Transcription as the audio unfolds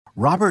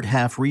Robert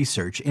Half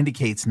research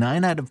indicates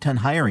 9 out of 10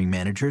 hiring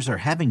managers are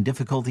having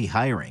difficulty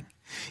hiring.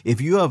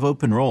 If you have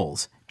open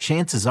roles,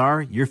 chances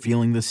are you're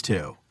feeling this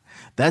too.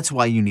 That's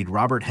why you need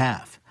Robert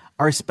Half.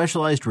 Our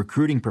specialized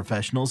recruiting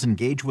professionals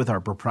engage with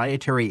our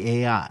proprietary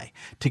AI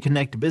to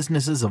connect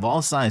businesses of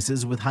all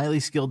sizes with highly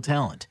skilled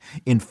talent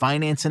in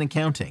finance and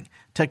accounting,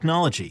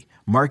 technology,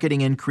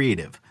 marketing and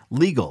creative,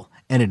 legal,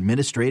 and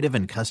administrative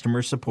and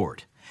customer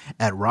support.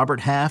 At Robert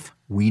Half,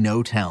 we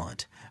know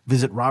talent.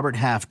 Visit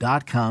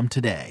roberthalf.com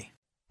today.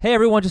 Hey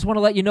everyone, just want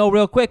to let you know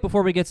real quick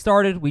before we get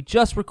started, we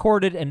just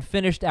recorded and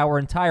finished our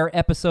entire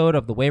episode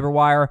of the Waiver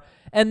Wire,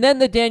 and then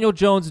the Daniel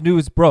Jones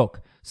news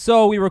broke.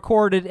 So we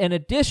recorded an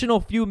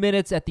additional few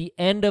minutes at the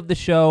end of the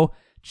show.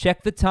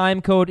 Check the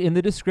time code in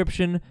the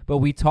description, but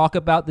we talk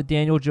about the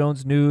Daniel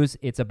Jones news.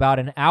 It's about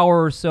an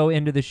hour or so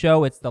into the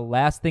show. It's the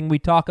last thing we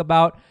talk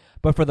about,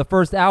 but for the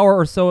first hour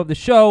or so of the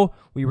show,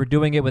 we were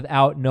doing it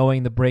without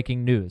knowing the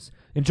breaking news.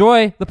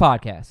 Enjoy the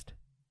podcast.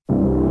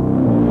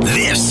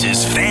 This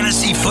is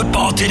Fantasy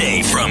Football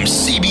Today from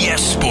CBS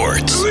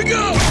Sports. Here we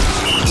go.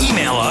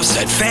 Email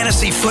us at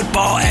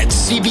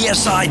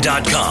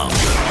fantasyfootball@cbsi.com.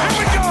 Here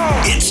we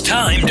go. It's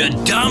time to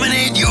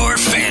dominate your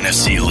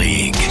fantasy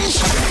league.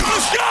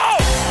 Let's go.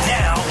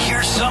 Now,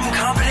 here's some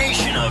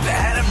combination of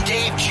Adam,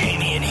 Dave,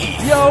 Jamie, and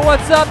Heath. Yo,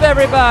 what's up,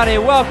 everybody?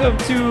 Welcome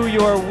to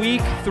your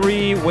Week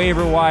 3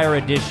 Waiver Wire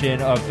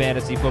edition of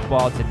Fantasy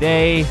Football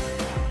Today.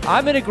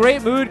 I'm in a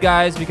great mood,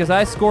 guys, because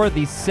I scored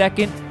the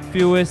second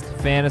fewest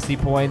fantasy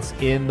points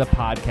in the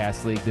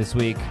podcast league this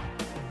week.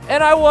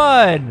 And I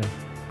won!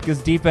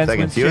 Because defense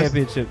wins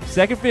championship.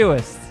 Second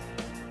fewest.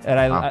 And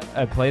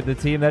I played the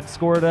team that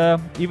scored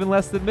even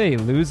less than me.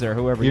 Loser,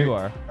 whoever you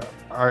are.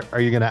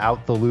 Are you going to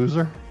out the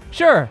loser?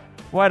 Sure.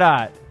 Why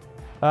not?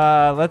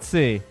 Let's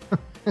see.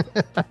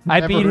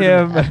 I beat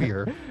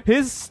him.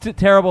 His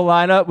terrible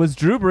lineup was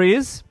Drew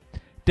Brees,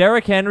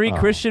 Derrick Henry,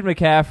 Christian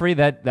McCaffrey.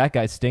 That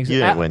guy stinks. You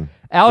didn't win.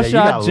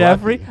 Alshon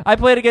Jeffrey. Lucky. I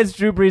played against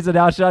Drew Brees and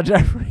Alshon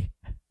Jeffrey.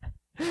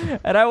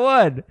 And I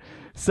won.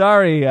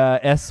 Sorry,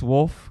 S.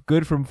 Wolf.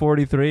 Good from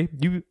 43.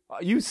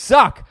 You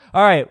suck.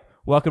 All right.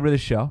 Welcome to the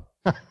show.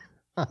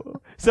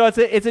 So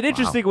it's an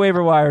interesting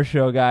waiver wire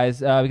show, guys,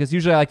 because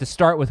usually I like to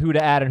start with who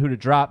to add and who to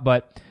drop,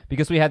 but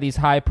because we had these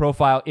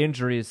high-profile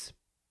injuries,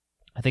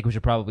 I think we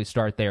should probably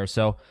start there.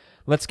 So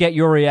let's get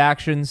your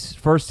reactions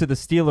first to the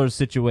Steelers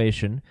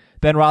situation.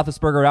 Ben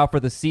Roethlisberger out for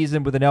the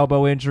season with an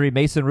elbow injury.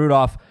 Mason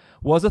Rudolph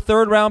was a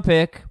third-round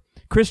pick.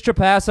 Chris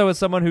Trapasso is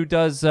someone who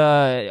does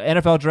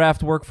NFL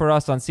draft work for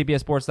us on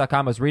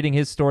CBSSports.com. I was reading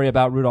his story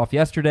about Rudolph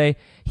yesterday.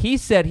 He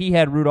said he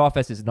had Rudolph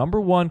as his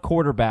number 1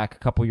 quarterback a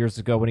couple years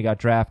ago when he got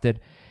drafted,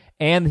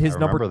 and his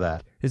number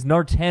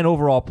 10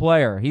 overall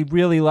player. He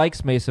really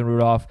likes Mason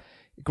Rudolph.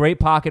 Great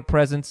pocket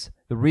presence.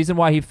 The reason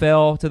why he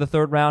fell to the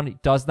third round, he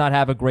does not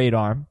have a great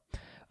arm.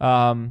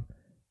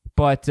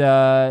 What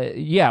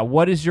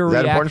is your reaction? Is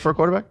that important for a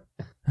quarterback?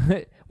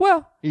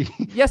 Well,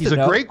 yes, he's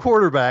a great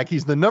quarterback.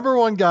 He's the number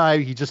 1 guy.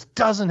 He just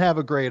doesn't have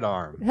a great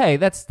arm. Hey,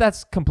 that's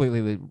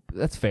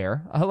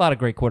fair. A lot of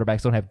great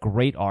quarterbacks don't have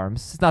great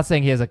arms. It's not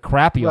saying he has a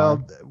crappy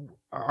arm.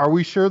 Are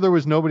we sure there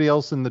was nobody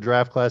else in the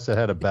draft class that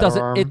had a better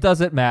arm? It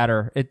doesn't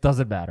matter. It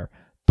doesn't matter.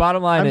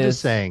 Bottom line is, I'm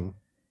just saying,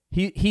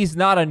 he's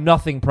not a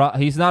nothing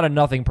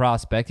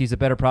prospect. He's a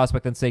better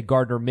prospect than, say,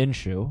 Gardner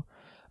Minshew.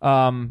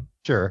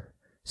 Sure.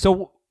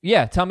 So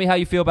yeah, tell me how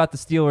you feel about the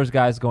Steelers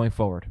guys going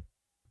forward.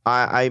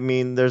 I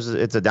mean,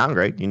 it's a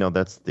downgrade. You know,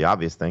 that's the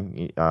obvious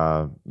thing.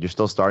 You're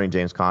still starting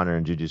James Conner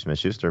and Juju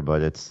Smith-Schuster,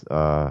 but it's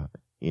a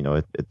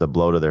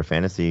blow to their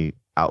fantasy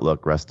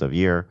outlook rest of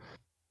year,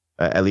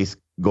 at least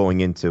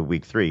going into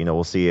week 3. You know,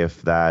 we'll see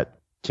if that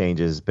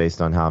changes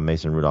based on how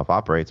Mason Rudolph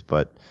operates,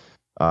 but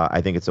I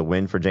think it's a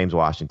win for James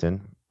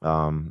Washington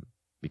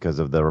because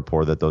of the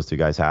rapport that those two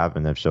guys have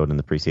and have showed in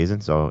the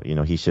preseason. So, you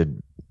know, he should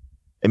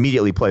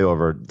immediately play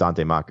over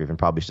Dante Moncrief and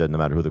probably should, no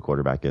matter who the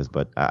quarterback is.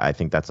 But I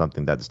think that's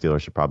something that the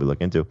Steelers should probably look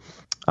into.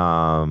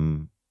 I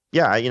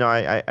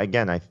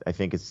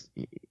think it's,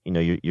 you know,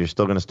 you're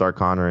still going to start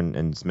Conner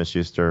and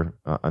Smith-Schuster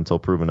until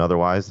proven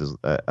otherwise, as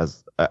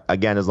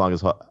long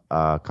as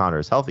Conner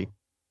is healthy.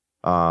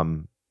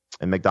 And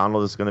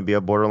McDonald is going to be a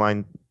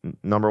borderline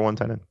number 1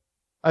 tight end.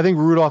 I think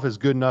Rudolph is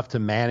good enough to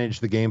manage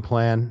the game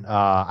plan.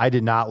 I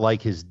did not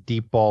like his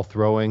deep ball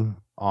throwing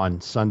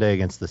on Sunday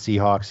against the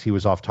Seahawks. He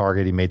was off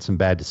target. He made some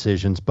bad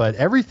decisions, but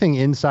everything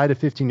inside of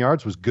 15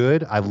 yards was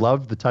good. I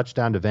loved the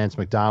touchdown to Vance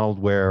McDonald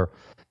where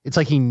it's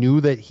like he knew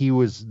that he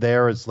was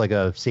there as like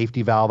a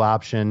safety valve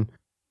option.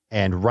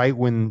 And right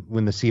when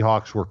the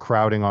Seahawks were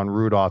crowding on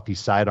Rudolph, he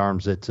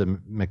sidearms it to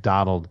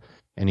McDonald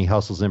and he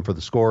hustles in for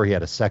the score. He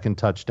had a second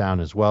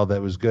touchdown as well.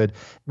 That was good.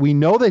 We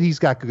know that he's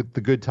got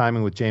the good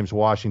timing with James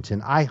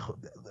Washington.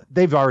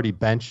 They've already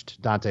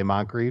benched Dante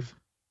Moncrief.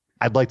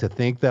 I'd like to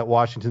think that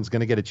Washington's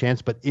going to get a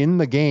chance, but in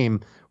the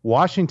game,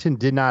 Washington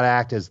did not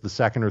act as the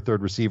second or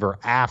third receiver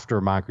after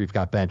Moncrief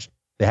got benched.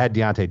 They had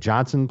Deontay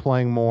Johnson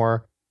playing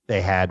more.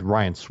 They had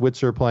Ryan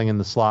Switzer playing in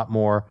the slot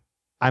more.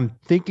 I'm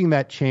thinking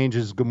that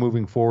changes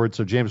moving forward,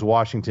 so James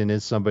Washington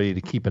is somebody to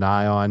keep an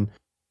eye on.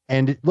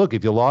 And look,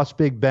 if you lost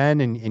Big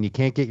Ben and you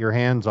can't get your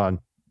hands on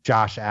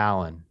Josh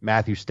Allen,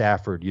 Matthew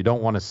Stafford, you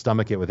don't want to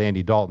stomach it with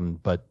Andy Dalton,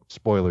 but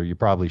spoiler, you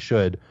probably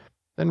should,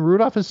 then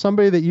Rudolph is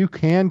somebody that you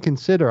can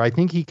consider. I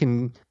think he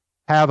can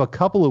have a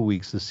couple of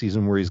weeks this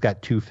season where he's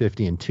got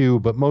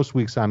 250-2, but most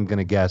weeks I'm going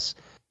to guess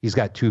he's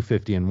got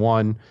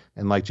 250-1.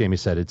 And like Jamie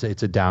said,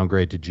 it's a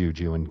downgrade to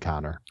Juju and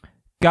Connor.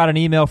 Got an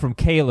email from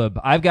Caleb.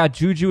 I've got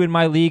Juju in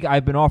my league.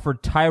 I've been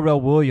offered Tyrell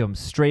Williams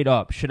straight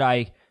up. Should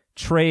I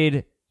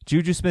trade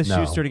Juju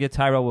Smith-Schuster to get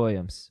Tyrell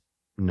Williams?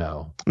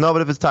 No. No,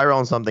 but if it's Tyrell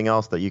and something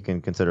else that you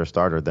can consider a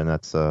starter, then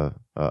that's a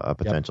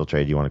potential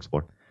trade you want to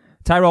explore.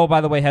 Tyrell, by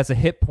the way, has a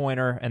hip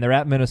pointer, and they're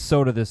at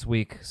Minnesota this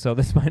week, so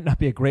this might not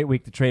be a great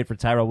week to trade for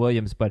Tyrell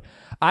Williams. But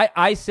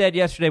I said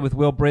yesterday with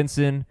Will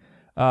Brinson,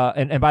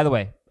 and by the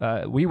way,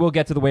 we will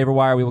get to the waiver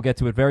wire. We will get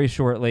to it very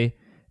shortly,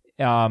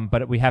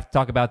 but we have to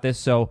talk about this.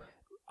 So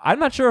I'm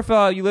not sure if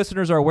you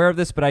listeners are aware of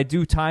this, but I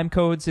do time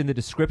codes in the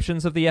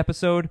descriptions of the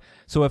episode.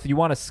 So if you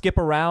want to skip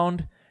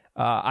around,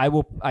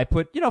 I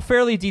put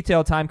fairly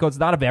detailed time codes,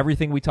 not of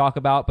everything we talk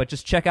about, but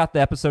just check out the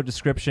episode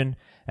description,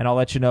 and I'll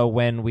let you know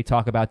when we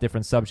talk about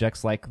different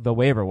subjects like the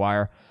waiver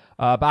wire.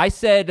 But I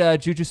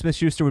said Juju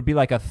Smith-Schuster would be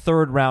like a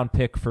third-round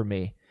pick for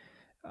me.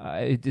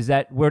 Is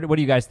that what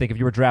do you guys think if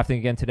you were drafting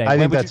again today? I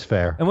think that's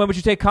fair. And when would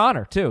you take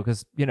Connor too?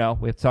 Because we have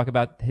to talk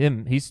about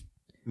him. He's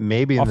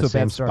maybe in the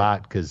same start.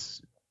 spot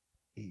because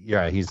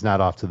he's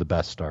not off to the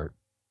best start.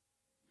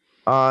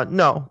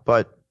 No,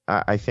 but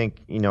I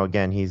think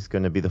again he's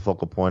going to be the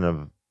focal point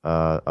of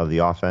the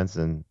offense,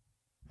 and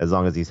as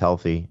long as he's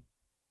healthy,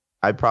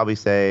 I'd probably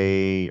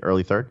say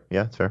early third.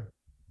 Yeah, it's fair.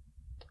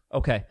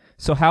 Okay,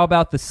 so how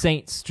about the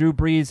Saints? Drew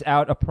Brees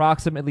out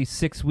approximately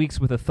 6 weeks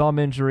with a thumb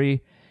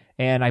injury,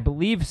 and I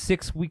believe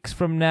 7 weeks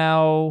from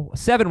now,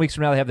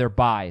 they have their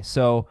bye.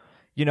 So,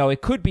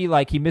 it could be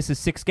like he misses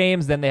 6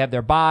 games, then they have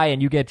their bye,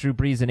 and you get Drew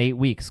Brees in 8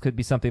 weeks. Could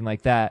be something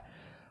like that.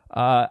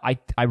 I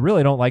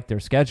really don't like their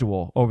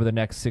schedule over the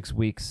next 6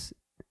 weeks.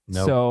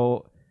 Nope.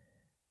 So,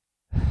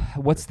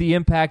 what's the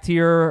impact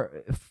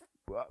here?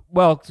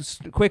 Well,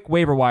 just a quick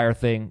waiver wire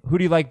thing. Who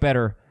do you like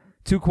better?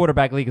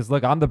 2-quarterback league is,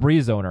 look, I'm the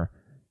Brees owner.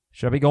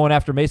 Should I be going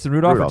after Mason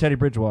Rudolph or Teddy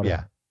Bridgewater?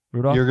 Yeah.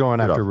 Rudolph? You're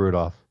going after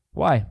Rudolph.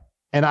 Why?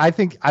 And I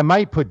think I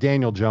might put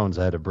Daniel Jones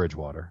ahead of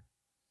Bridgewater.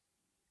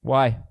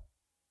 Why?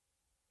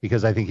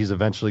 Because I think he's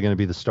eventually going to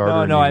be the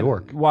starter in New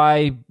York.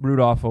 Why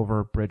Rudolph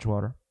over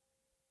Bridgewater?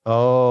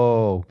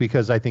 Oh,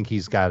 because I think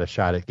he's got a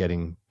shot at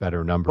getting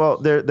better numbers. Well,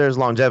 there's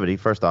longevity.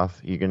 First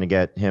off, you're going to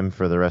get him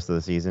for the rest of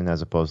the season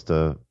as opposed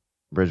to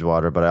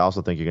Bridgewater, but I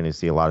also think you're going to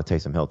see a lot of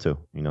Taysom Hill too.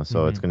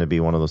 So it's going to be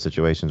one of those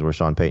situations where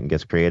Sean Payton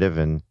gets creative,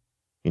 and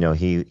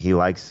he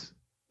likes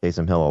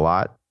Taysom Hill a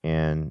lot,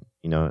 and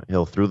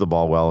he'll throw the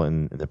ball well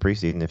in the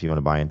preseason if you want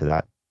to buy into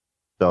that.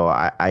 So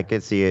I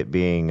could see it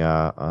being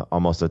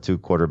almost a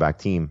 2-quarterback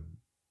team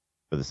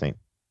for the Saints.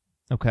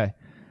 Okay.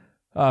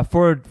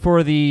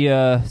 For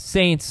the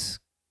Saints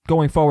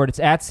going forward, it's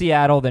at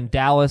Seattle, then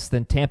Dallas,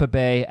 then Tampa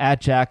Bay,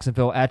 at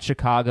Jacksonville, at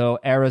Chicago,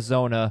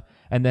 Arizona,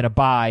 and then a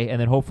bye, and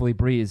then hopefully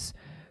Breeze.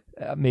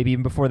 Maybe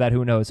even before that,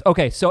 who knows?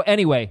 Okay, so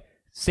anyway,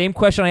 same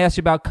question I asked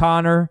you about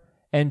Connor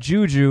and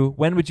Juju.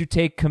 When would you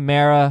take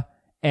Kamara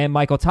and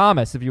Michael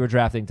Thomas if you were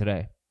drafting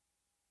today?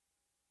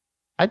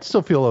 I'd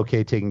still feel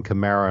okay taking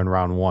Kamara in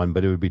round 1,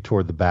 but it would be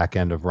toward the back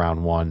end of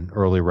round 1,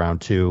 early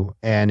round 2.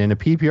 And in a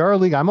PPR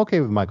league, I'm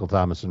okay with Michael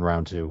Thomas in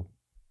round 2.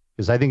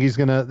 Because I think he's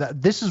going to –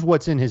 this is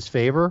what's in his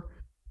favor,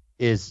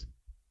 is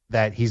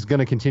that he's going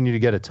to continue to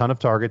get a ton of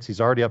targets.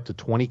 He's already up to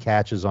 20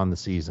 catches on the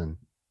season.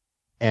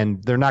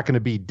 And they're not going to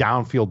be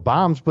downfield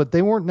bombs, but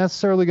they weren't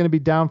necessarily going to be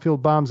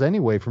downfield bombs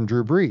anyway from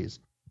Drew Brees.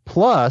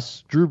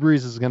 Plus, Drew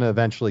Brees is going to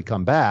eventually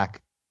come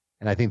back,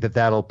 and I think that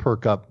that'll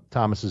perk up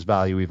Thomas's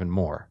value even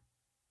more.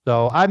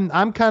 So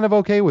I'm kind of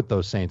okay with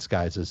those Saints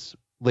guys as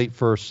late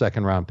first,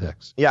 second round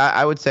picks. Yeah,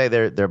 I would say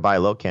they're buy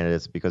low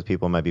candidates because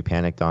people might be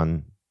panicked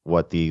on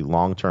what the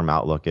long-term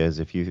outlook is.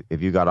 If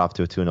you got off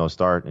to a 2-0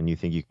 start and you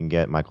think you can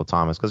get Michael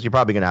Thomas, because you're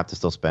probably going to have to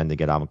still spend to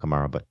get Alvin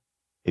Kamara, but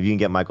if you can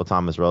get Michael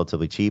Thomas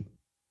relatively cheap,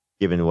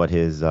 given what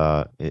his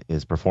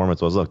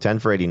performance was, look, 10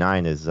 for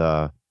 89 is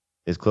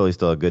clearly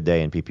still a good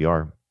day in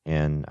PPR,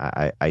 and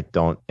I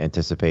don't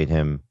anticipate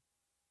him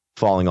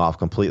falling off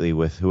completely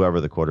with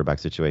whoever the quarterback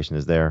situation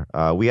is there.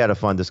 We had a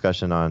fun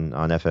discussion on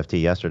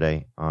FFT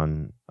yesterday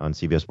on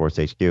CBS Sports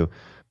HQ,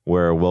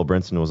 where Will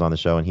Brinson was on the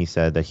show, and he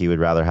said that he would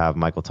rather have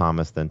Michael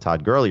Thomas than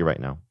Todd Gurley right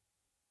now.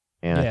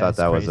 And I thought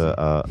that crazy.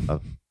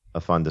 Was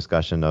a fun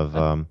discussion of,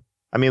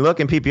 I mean, look,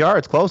 in PPR,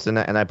 it's close, and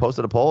I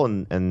posted a poll,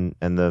 and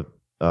the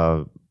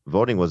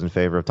voting was in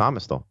favor of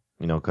Thomas still,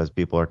 because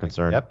people are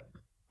concerned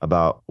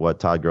about what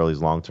Todd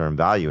Gurley's long-term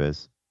value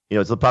is.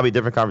 It's probably a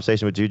different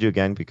conversation with Juju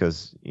again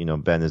because,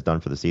 Ben is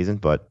done for the season.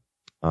 But,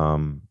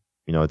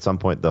 at some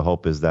point, the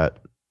hope is that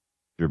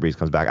Drew Brees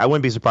comes back. I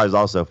wouldn't be surprised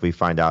also if we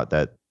find out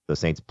that the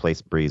Saints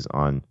place Brees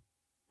on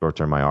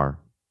short-term IR,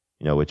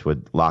 which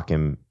would lock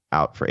him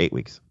out for 8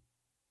 weeks.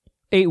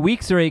 8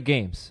 weeks or 8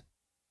 games?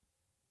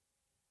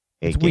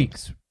 8 it's games.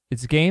 Weeks.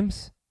 It's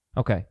games?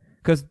 Okay.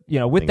 because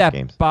with Think that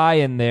games. bye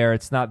in there,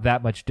 it's not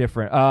that much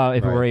different.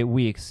 If it were Right. 8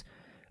 weeks,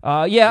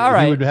 yeah, all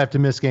right. He would have to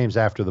miss games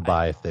after the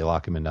bye if they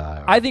lock him into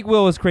IR. I think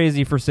Will is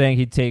crazy for saying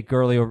he'd take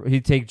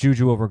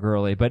Juju over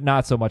Gurley, but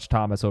not so much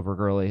Thomas over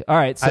Gurley. All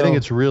right, so I think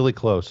it's really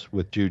close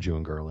with Juju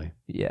and Gurley.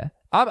 yeah.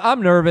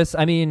 I'm nervous.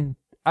 I mean,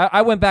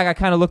 I went back. I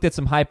kind of looked at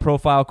some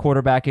high-profile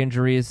quarterback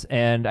injuries,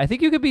 and I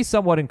think you could be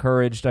somewhat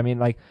encouraged. I mean,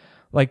 like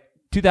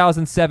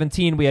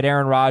 2017, we had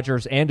Aaron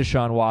Rodgers and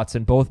Deshaun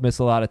Watson both miss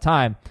a lot of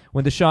time.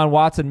 When Deshaun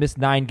Watson missed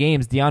 9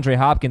 games, DeAndre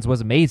Hopkins was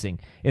amazing.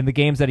 In the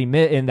games that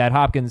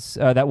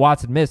that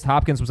Watson missed,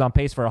 Hopkins was on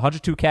pace for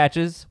 102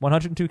 catches,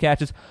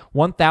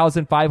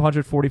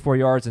 1,544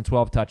 yards, and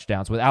 12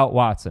 touchdowns without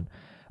Watson.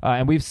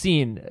 And we've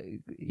seen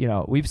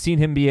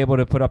him be able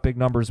to put up big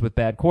numbers with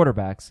bad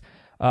quarterbacks.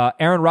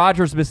 Aaron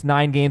Rodgers missed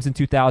 9 games in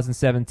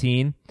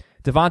 2017.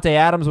 Devontae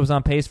Adams was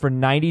on pace for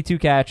 92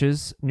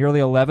 catches,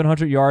 nearly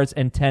 1,100 yards,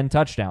 and 10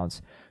 touchdowns.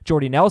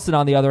 Jordy Nelson,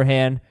 on the other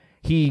hand,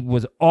 he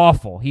was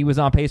awful. He was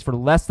on pace for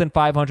less than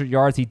 500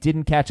 yards. He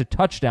didn't catch a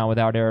touchdown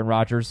without Aaron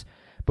Rodgers.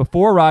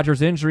 Before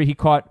Rodgers' injury, he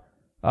caught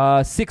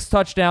 6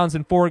 touchdowns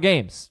in 4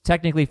 games.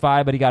 Technically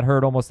 5, but he got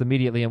hurt almost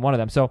immediately in one of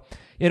them. So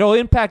it'll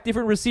impact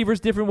different receivers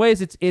different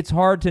ways. It's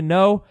hard to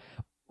know.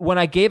 When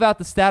I gave out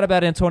the stat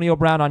about Antonio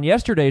Brown on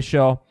yesterday's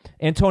show,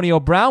 Antonio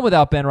Brown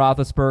without Ben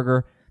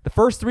Roethlisberger, the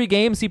first 3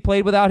 games he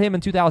played without him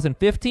in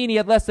 2015, he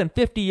had less than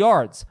 50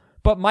 yards.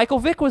 But Michael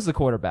Vick was the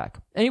quarterback,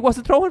 and he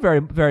wasn't throwing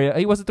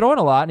he wasn't throwing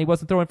a lot, and he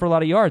wasn't throwing for a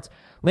lot of yards.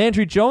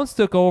 Landry Jones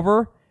took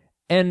over,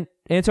 and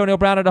Antonio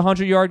Brown had a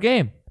 100-yard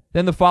game.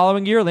 Then the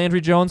following year,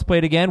 Landry Jones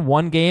played again,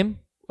 1 game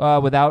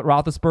without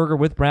Roethlisberger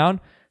with Brown,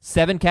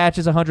 7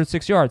 catches,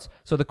 106 yards.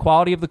 So the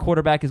quality of the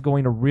quarterback is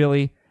going to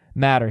really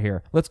matter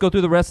here. Let's go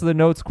through the rest of the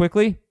notes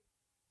quickly.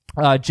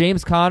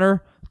 James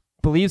Conner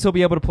believes he'll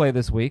be able to play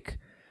this week.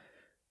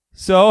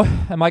 So,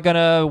 am I going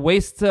to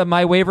waste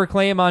my waiver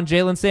claim on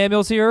Jalen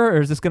Samuels here, or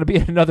is this going to be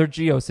another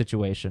Gio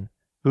situation?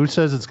 Who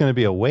says it's going to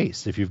be a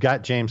waste? If you've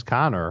got James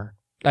Conner,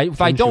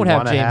 If I don't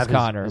have James his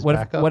Conner,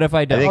 backup? what if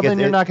I don't? I think then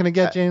you're not going to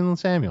get Jalen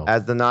Samuels.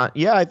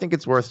 I think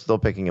it's worth still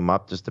picking him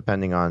up, just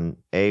depending on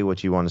A,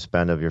 what you want to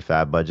spend of your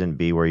fab budget, and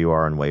B, where you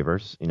are on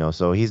waivers.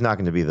 So he's not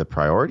going to be the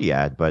priority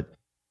ad, but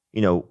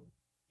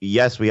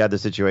yes, we had the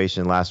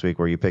situation last week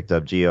where you picked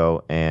up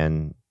Gio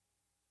and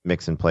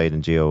Mixon played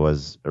and Gio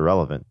was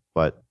irrelevant,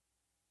 but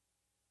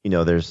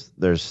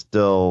there's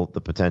still the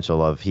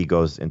potential of he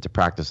goes into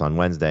practice on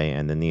Wednesday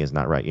and the knee is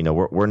not right.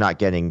 We're not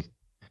getting,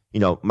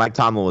 Mike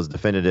Tomlin was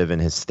definitive in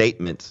his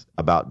statement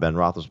about Ben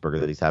Roethlisberger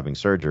that he's having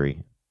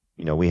surgery.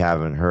 We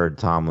haven't heard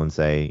Tomlin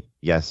say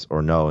yes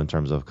or no in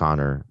terms of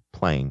Conner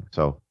playing.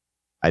 So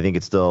I think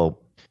it's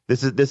still,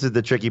 this is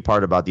the tricky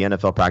part about the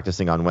NFL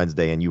practicing on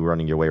Wednesday and you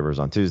running your waivers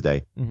on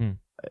Tuesday. Mm-hmm.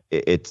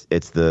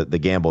 It's the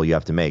gamble you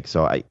have to make.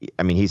 So I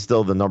mean, he's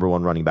still the number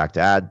 1 running back to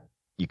add.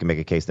 You can make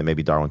a case that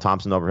maybe Darwin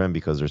Thompson over him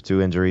because there's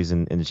 2 injuries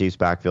in the Chiefs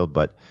backfield.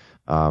 But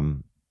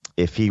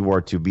if he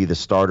were to be the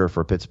starter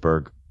for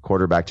Pittsburgh,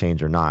 quarterback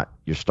change or not,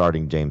 you're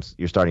starting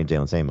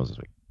Jalen Samuels this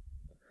week.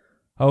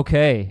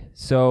 Okay,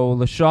 so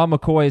LaShawn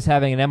McCoy is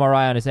having an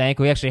MRI on his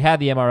ankle. He actually had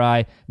the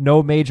MRI.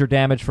 No major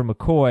damage from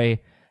McCoy.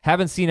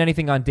 Haven't seen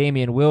anything on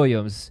Damian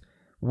Williams.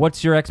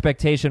 What's your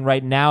expectation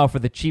right now for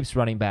the Chiefs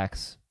running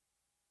backs?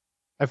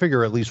 I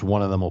figure at least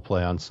one of them will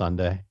play on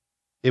Sunday.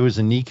 It was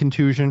a knee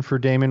contusion for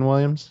Damian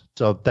Williams,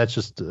 so that's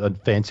just a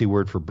fancy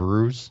word for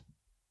bruise.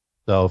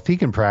 So if he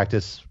can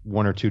practice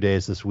 1 or 2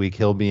 days this week,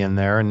 he'll be in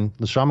there, and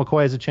LaShawn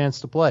McCoy has a chance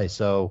to play.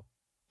 So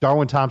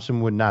Darwin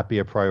Thompson would not be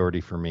a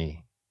priority for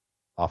me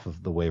off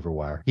of the waiver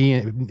wire.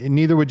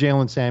 Neither would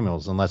Jalen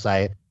Samuels unless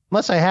I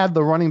had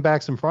the running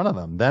backs in front of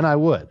them. Then I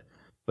would.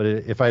 But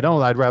if I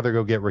don't, I'd rather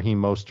go get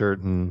Raheem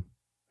Mostert, and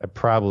I'd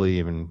probably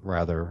even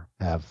rather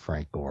have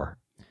Frank Gore,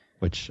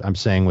 which I'm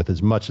saying with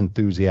as much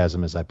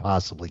enthusiasm as I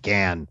possibly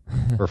can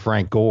for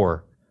Frank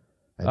Gore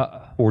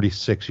at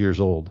 46 years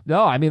old.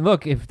 No, I mean,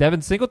 look, if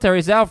Devin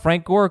Singletary's out,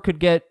 Frank Gore could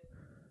get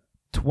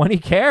 20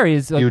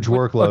 carries. Huge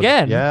workload.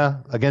 Again. Yeah,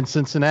 against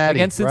Cincinnati.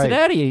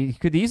 Right. He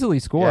could easily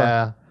score.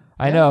 Yeah.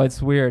 I know,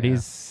 it's weird. Yeah.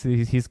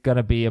 He's going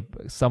to be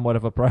somewhat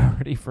of a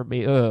priority for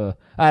me.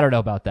 I don't know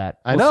about that.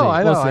 I know.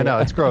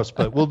 It's gross,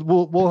 but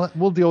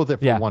we'll deal with it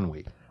for 1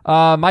 week.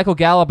 Michael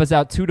Gallup is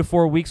out 2 to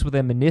 4 weeks with a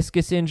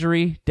meniscus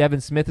injury. Devin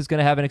Smith is going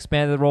to have an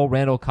expanded role.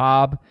 Randall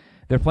Cobb.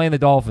 They're playing the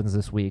Dolphins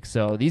this week,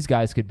 so these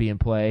guys could be in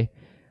play.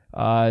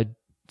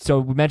 So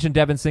we mentioned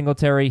Devin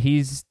Singletary.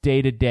 He's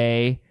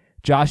day-to-day.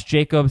 Josh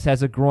Jacobs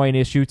has a groin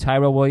issue.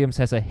 Tyrell Williams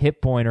has a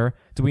hip pointer.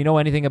 Do we know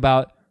anything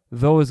about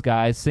those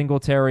guys,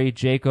 Singletary,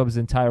 Jacobs,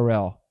 and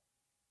Tyrell?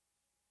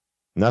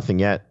 Nothing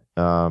yet.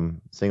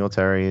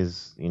 Singletary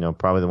is,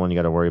 probably the one you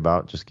got to worry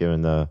about, just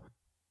given the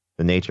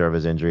nature of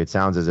his injury. It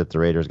sounds as if the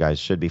Raiders guys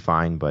should be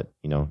fine, but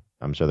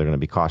I'm sure they're going to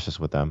be cautious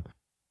with them.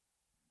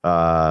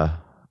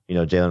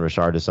 Jalen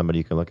Richard is somebody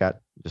you can look at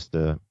just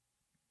to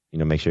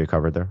make sure you're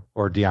covered there.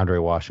 Or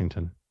DeAndre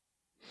Washington.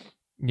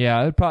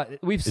 Yeah,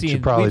 we've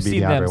seen them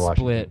Washington.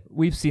 split.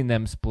 We've seen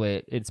them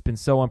split. It's been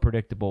so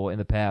unpredictable in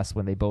the past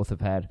when they both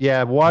have had.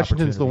 Yeah,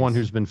 Washington's the one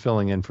who's been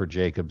filling in for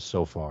Jacobs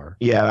so far.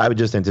 Yeah, I would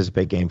just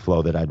anticipate game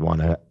flow that I'd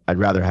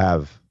rather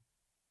have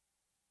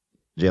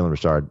Jalen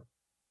Richard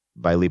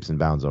by leaps and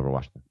bounds over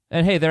Washington.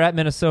 And hey, they're at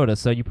Minnesota,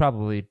 so you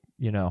probably,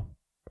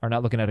 are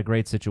not looking at a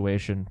great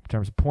situation in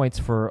terms of points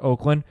for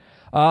Oakland.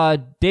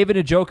 David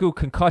Njoku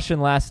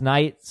concussion last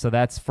night, so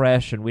that's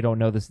fresh, and we don't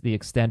know the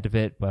extent of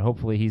it, but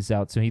hopefully he's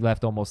out soon. He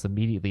left almost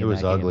immediately. It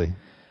was ugly.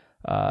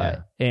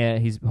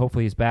 And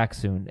hopefully he's back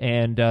soon.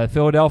 And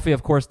Philadelphia,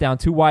 of course, down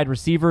 2 wide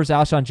receivers,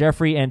 Alshon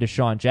Jeffrey and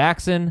Deshaun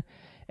Jackson.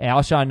 And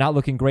Alshon not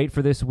looking great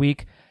for this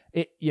week.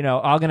 I'm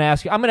going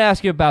to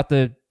ask you about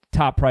the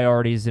top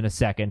priorities in a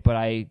second,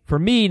 but for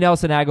me,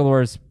 Nelson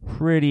Aguilar is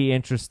pretty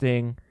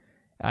interesting.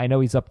 I know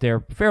he's up there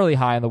fairly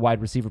high on the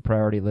wide receiver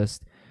priority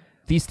list.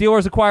 The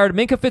Steelers acquired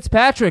Minkah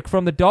Fitzpatrick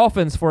from the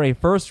Dolphins for a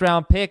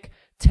first-round pick.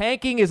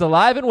 Tanking is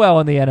alive and well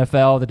in the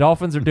NFL. The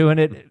Dolphins are doing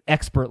it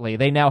expertly.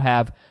 They now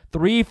have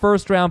 3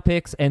 first-round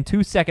picks and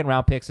 2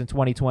 second-round picks in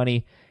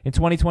 2020. In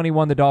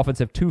 2021, the Dolphins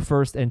have 2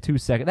 first and 2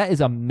 second. That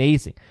is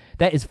amazing.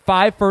 That is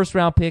 5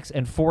 first-round picks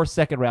and 4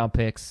 second-round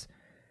picks.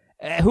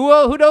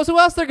 Who knows who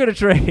else they're going to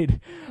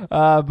trade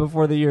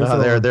before the year's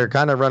over? They're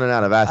kind of running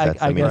out of assets.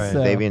 I guess so.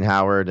 Davian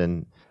Howard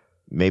and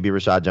maybe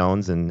Rashad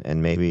Jones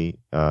and maybe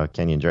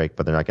Kenyon Drake,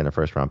 but they're not getting a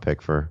first-round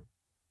pick for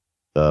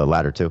the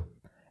latter 2.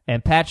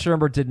 And Pat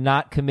Shurmur did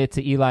not commit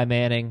to Eli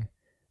Manning.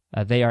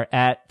 They are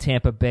at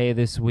Tampa Bay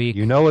this week.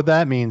 You know what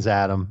that means,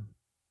 Adam.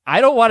 I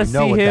don't want to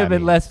see him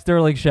unless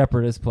Sterling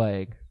Shepard is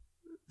playing.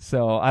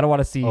 So I don't want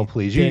to see. Oh,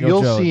 please.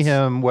 You'll see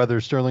him whether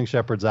Sterling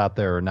Shepard's out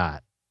there or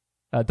not.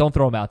 Don't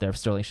throw him out there if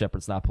Sterling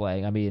Shepard's not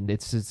playing. I mean,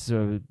 it's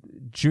a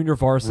junior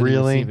varsity.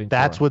 Really?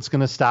 That's what's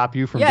going to stop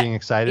you from being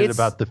excited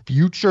about the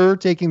future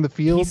taking the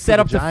field? He's set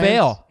up to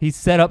fail. He's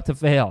set up to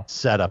fail.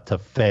 Set up to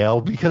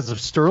fail because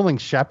of Sterling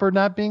Shepard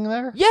not being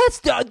there?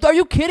 Yes. Are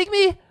you kidding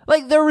me?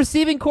 Like, their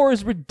receiving core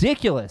is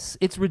ridiculous.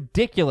 It's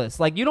ridiculous.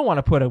 Like, you don't want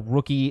to put a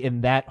rookie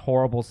in that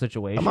horrible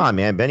situation. Come on,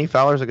 man. Benny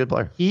Fowler's a good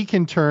player. He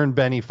can turn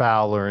Benny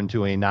Fowler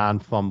into a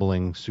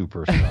non-fumbling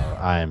superstar.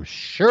 I am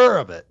sure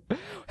of it.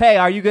 Hey,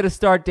 are you going to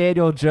start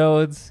Daniel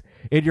Jones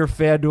in your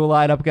FanDuel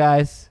lineup,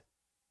 guys?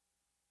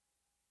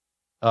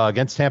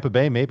 Against Tampa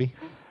Bay, maybe.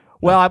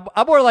 Well,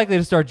 I'm more likely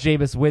to start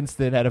Jameis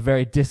Winston at a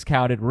very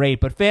discounted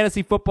rate, but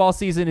fantasy football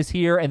season is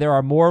here, and there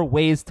are more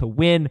ways to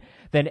win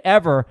than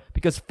ever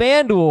because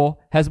FanDuel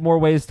has more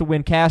ways to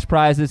win cash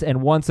prizes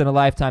and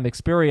once-in-a-lifetime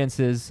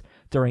experiences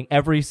during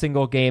every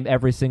single game,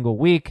 every single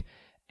week.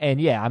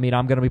 And yeah, I mean,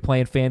 I'm going to be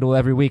playing FanDuel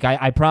every week.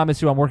 I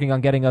promise you I'm working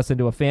on getting us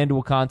into a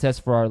FanDuel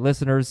contest for our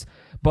listeners.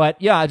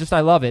 But yeah, I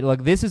love it.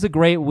 Look, this is a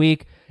great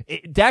week.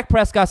 Dak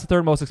Prescott's the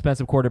 3rd most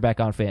expensive quarterback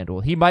on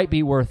FanDuel. He might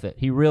be worth it.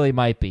 He really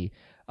might be.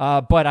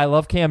 But I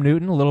love Cam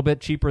Newton, a little bit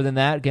cheaper than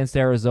that against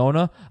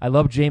Arizona. I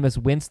love Jameis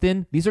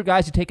Winston. These are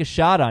guys you take a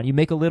shot on. You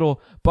make a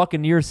little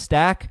Buccaneers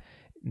stack.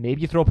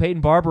 Maybe you throw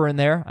Peyton Barber in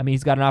there. I mean,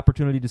 he's got an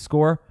opportunity to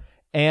score.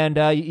 And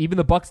even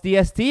the Bucs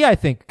DST, I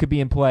think, could be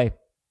in play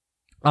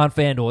on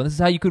FanDuel. And this is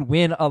how you could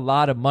win a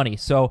lot of money.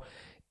 So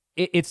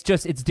it's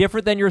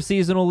different than your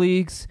seasonal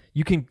leagues.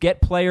 You can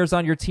get players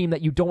on your team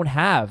that you don't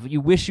have.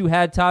 You wish you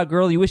had Todd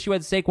Gurley. You wish you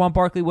had Saquon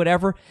Barkley,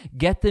 whatever.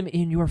 Get them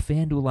in your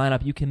FanDuel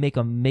lineup. You can make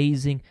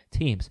amazing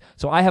teams.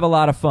 So I have a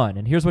lot of fun.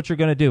 And here's what you're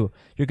going to do.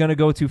 You're going to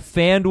go to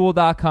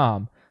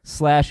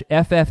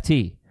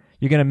FanDuel.com/FFT.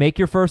 You're going to make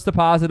your first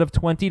deposit of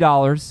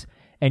 $20,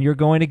 and you're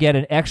going to get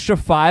an extra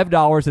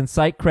 $5 in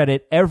site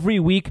credit every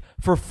week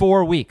for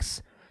 4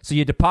 weeks. So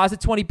you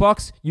deposit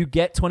 $20, you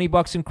get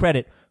 $20 in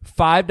credit.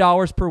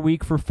 $5 per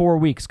week for 4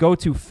 weeks. Go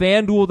to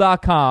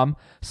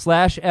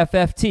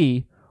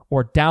FanDuel.com/FFT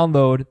or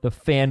download the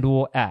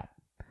FanDuel app.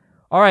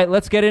 All right,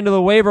 let's get into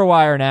the waiver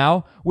wire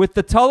now with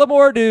the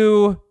Tullamore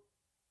Dew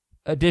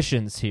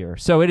additions here.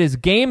 So it is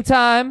game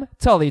time,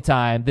 Tully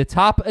time, the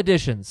top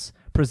additions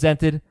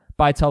presented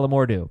by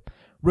Tullamore Dew.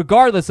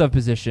 Regardless of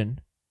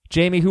position,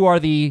 Jamie, who are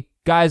the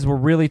guys we're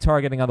really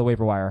targeting on the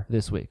waiver wire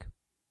this week?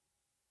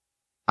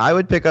 I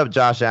would pick up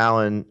Josh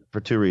Allen for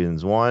 2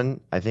 reasons.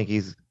 One, I think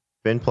he's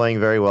been playing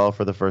very well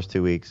for the first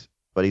 2 weeks,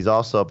 but he's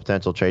also a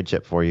potential trade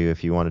chip for you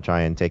if you want to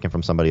try and take him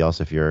from somebody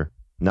else if you're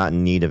not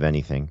in need of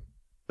anything.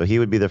 So he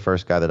would be the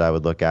first guy that I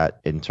would look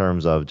at in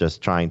terms of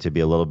just trying to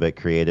be a little bit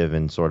creative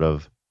and sort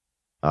of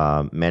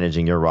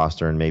managing your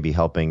roster and maybe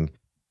helping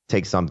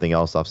take something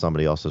else off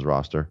somebody else's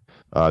roster.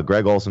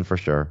 Greg Olsen for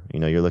sure. You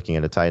know, you're looking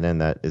at a tight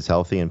end that is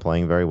healthy and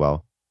playing very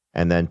well.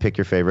 And then pick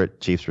your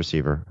favorite Chiefs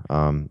receiver.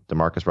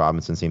 Demarcus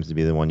Robinson seems to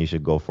be the one you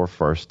should go for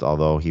first,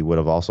 although he would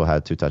have also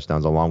had 2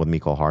 touchdowns along with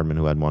Mecole Hardman,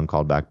 who had 1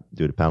 called back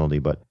due to penalty.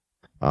 But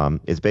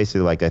it's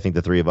basically like I think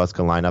the 3 of us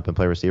can line up and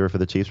play receiver for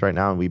the Chiefs right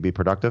now, and we'd be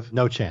productive.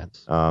 No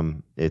chance.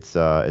 It's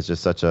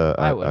just such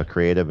a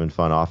creative and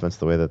fun offense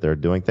the way that they're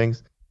doing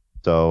things.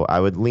 So I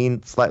would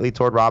lean slightly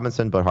toward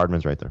Robinson, but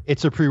Hardman's right there.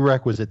 It's a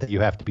prerequisite that you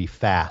have to be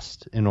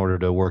fast in order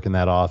to work in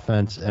that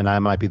offense, and I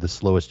might be the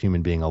slowest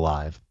human being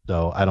alive.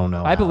 So I don't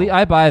know.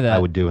 I buy that. I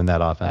would do in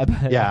that offense.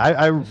 I seriously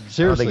I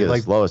don't think you're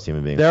like the slowest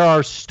human being. there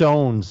are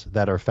stones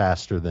that are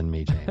faster than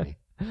me, Jamie.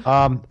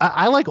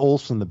 I like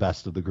Olsen the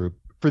best of the group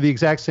for the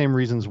exact same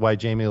reasons why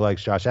Jamie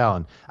likes Josh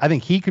Allen. I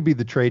think he could be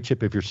the trade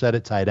chip if you're set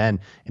at tight end.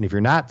 And if you're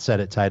not set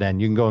at tight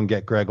end, you can go and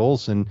get Greg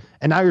Olsen.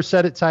 And now you're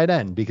set at tight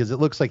end because it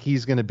looks like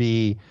he's going to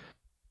be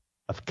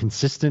a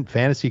consistent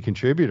fantasy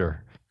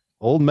contributor.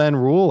 Old men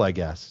rule, I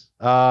guess.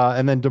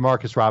 And then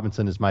Demarcus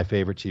Robinson is my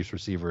favorite Chiefs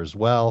receiver as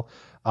well.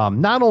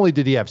 Not only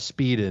did he have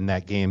speed in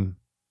that game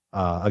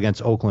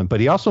against Oakland, but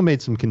he also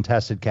made some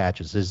contested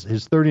catches. His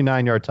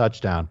 39-yard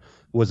touchdown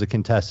was a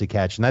contested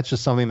catch, and that's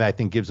just something that I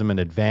think gives him an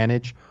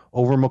advantage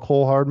over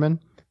Mecole Hardman.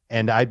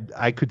 And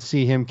I could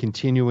see him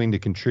continuing to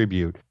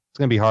contribute. It's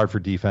going to be hard for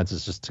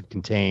defenses just to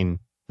contain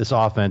this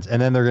offense,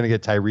 and then they're going to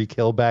get Tyreek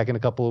Hill back in a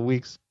couple of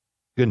weeks.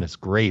 Goodness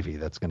gravy,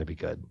 that's going to be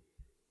good.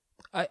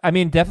 I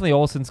mean, definitely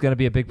Olsen's going to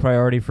be a big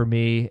priority for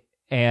me,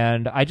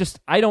 and I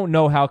don't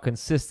know how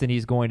consistent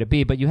he's going to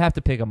be, but you have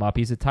to pick him up.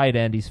 He's a tight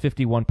end. He's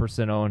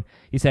 51% owned.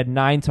 He's had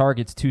 9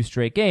 targets, 2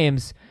 straight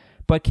games,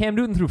 but Cam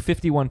Newton threw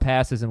 51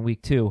 passes in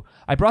week 2.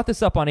 I brought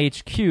this up on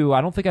HQ.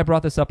 I don't think I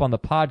brought this up on the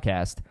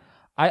podcast.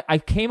 I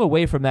came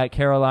away from that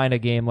Carolina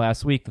game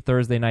last week, the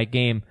Thursday night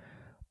game,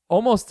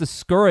 almost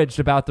discouraged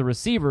about the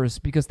receivers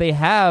because they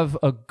have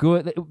a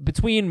good,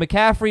 between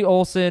McCaffrey,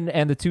 Olsen,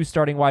 and the 2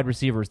 starting wide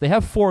receivers, they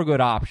have 4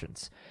 good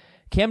options.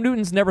 Cam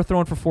Newton's never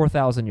thrown for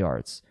 4,000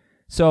 yards.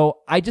 So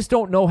I just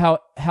don't know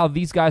how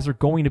these guys are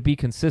going to be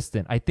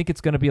consistent. I think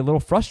it's going to be a little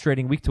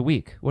frustrating week to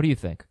week. What do you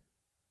think?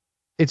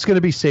 It's going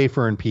to be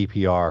safer in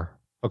PPR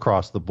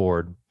across the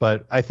board.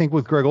 But I think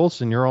with Greg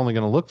Olsen, you're only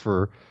going to look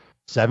for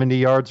 70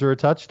 yards or a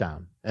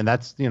touchdown. And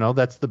that's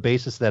the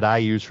basis that I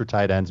use for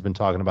tight ends. Been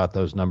talking about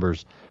those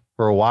numbers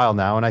for a while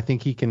now. And I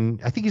think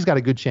he's got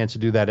a good chance to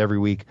do that every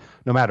week,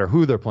 no matter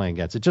who they're playing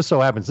against. It just so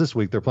happens this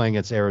week they're playing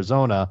against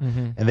Arizona,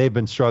 and they've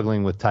been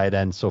struggling with tight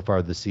ends so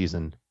far this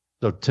season.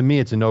 So to me,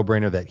 it's a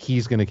no-brainer that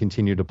he's going to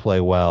continue to play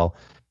well.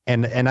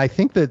 And I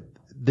think that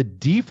the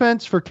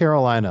defense for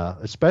Carolina,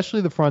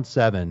 especially the front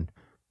 7,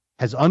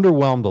 has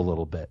underwhelmed a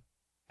little bit.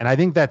 And I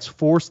think that's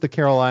forced the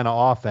Carolina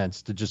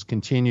offense to just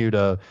continue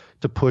to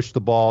push the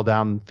ball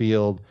down the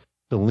field,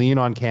 to lean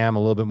on Cam a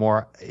little bit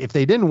more. If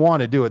they didn't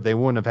want to do it, they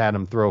wouldn't have had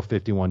him throw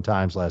 51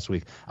 times last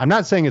week. I'm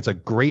not saying it's a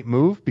great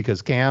move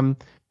because Cam,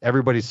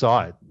 everybody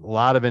saw it, a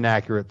lot of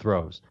inaccurate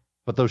throws.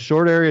 But those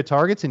short area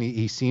targets, and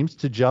he seems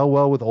to gel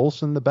well with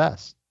Olsen the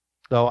best.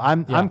 So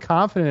I'm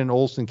confident in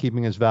Olsen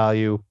keeping his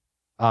value.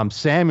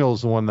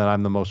 Samuel's the one that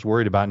I'm the most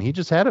worried about, and he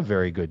just had a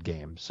very good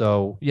game.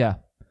 So yeah,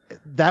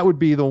 that would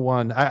be the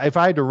one. If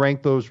I had to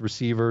rank those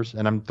receivers,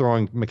 and I'm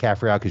throwing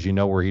McCaffrey out because you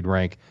know where he'd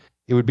rank,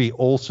 it would be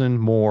Olsen,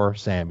 Moore,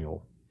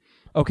 Samuel.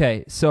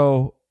 Okay,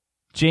 so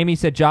Jamie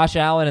said Josh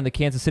Allen and the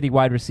Kansas City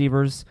wide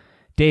receivers.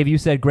 Dave, you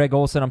said Greg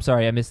Olsen. I'm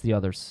sorry, I missed the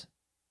others.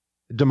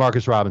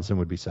 Demarcus Robinson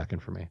would be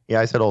second for me.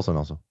 Yeah, I said Olsen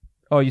also.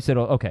 Oh, you said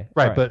okay.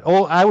 Right, but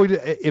I would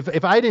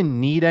if I didn't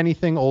need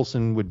anything,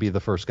 Olsen would be the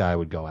first guy I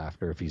would go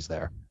after if he's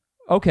there.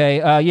 Okay,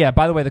 yeah,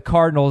 by the way, the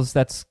Cardinals,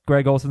 that's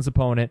Greg Olsen's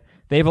opponent.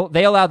 They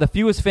allowed the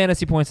fewest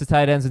fantasy points to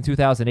tight ends in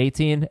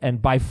 2018,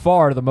 and by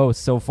far the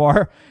most so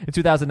far in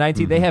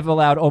 2019. They have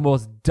allowed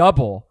almost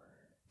double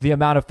the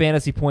amount of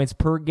fantasy points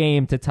per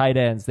game to tight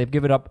ends. They've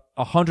given up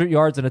 100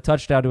 yards and a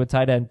touchdown to a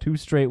tight end 2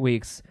 straight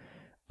weeks.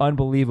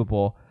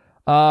 Unbelievable.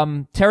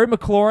 Terry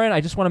McLaurin,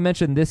 I just want to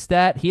mention this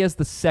stat. He has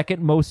the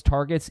second most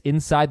targets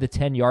inside the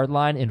 10-yard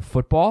line in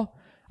football.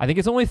 I think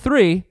it's only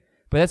 3,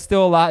 but that's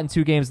still a lot in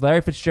 2 games.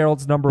 Larry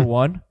Fitzgerald's number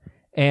 1,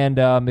 and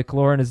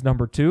McLaurin is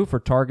number 2 for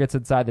targets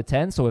inside the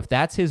 10. So if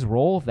that's his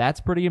role, that's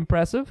pretty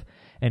impressive.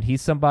 And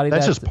he's somebody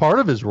that's just part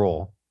of his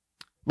role.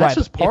 That's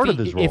just part of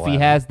his role. If he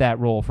has that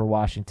role for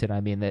Washington,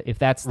 I mean, if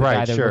that's the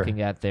guy they're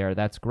looking at there,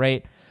 that's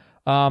great.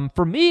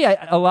 For me,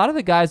 a lot of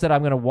the guys that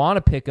I'm going to want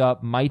to pick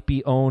up might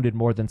be owned in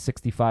more than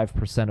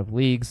 65% of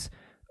leagues.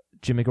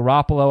 Jimmy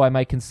Garoppolo, I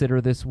might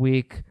consider this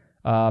week.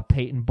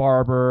 Peyton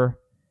Barber.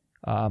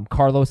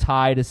 Carlos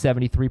Hyde is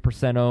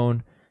 73%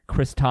 owned.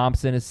 Chris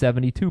Thompson is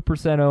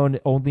 72% owned,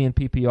 only in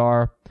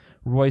PPR.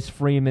 Royce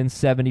Freeman,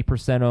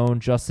 70%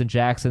 owned. Justin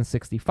Jackson,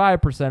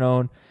 65%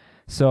 owned.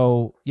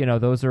 So,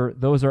 those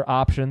are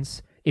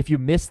options. If you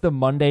missed the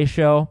Monday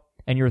show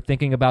and you're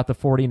thinking about the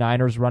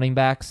 49ers running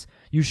backs,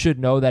 you should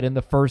know that in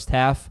the first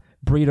half,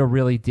 Breida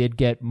really did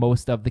get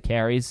most of the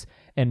carries,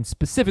 and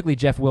specifically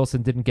Jeff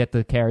Wilson didn't get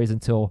the carries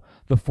until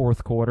the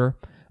fourth quarter.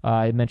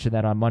 I mentioned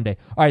that on Monday.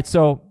 All right,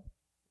 so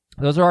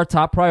those are our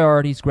top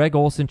priorities. Greg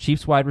Olsen,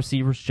 Chiefs wide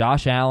receivers,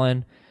 Josh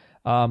Allen.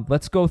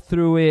 Let's go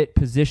through it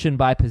position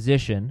by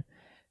position.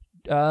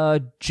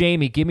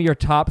 Jamie, give me your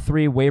top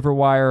 3 waiver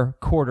wire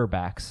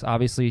quarterbacks.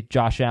 Obviously,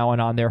 Josh Allen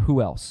on there.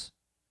 Who else?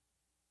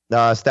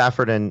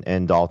 Stafford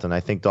and Dalton. I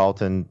think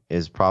Dalton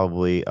is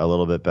probably a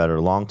little bit better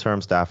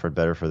long-term. Stafford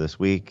better for this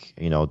week.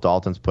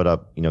 Dalton's put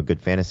up,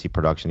 good fantasy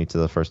production each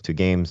of the first 2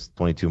 games,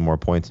 22 more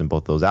points in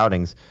both those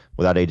outings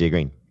without AJ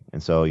Green.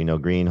 And so,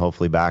 Green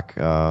hopefully back.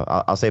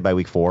 I'll say by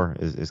week 4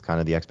 is kind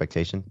of the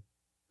expectation.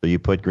 So you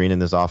put Green in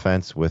this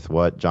offense with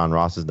what John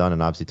Ross has done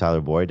and obviously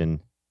Tyler Boyd, and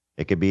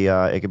it could be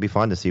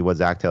fun to see what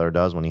Zach Taylor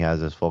does when he has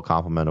his full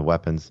complement of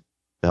weapons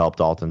to help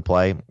Dalton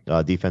play.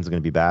 Defense is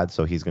going to be bad,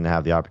 so he's going to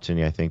have the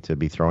opportunity, I think, to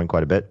be throwing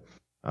quite a bit.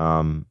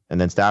 And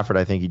then Stafford,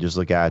 I think you just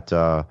look at,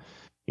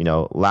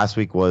 last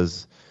week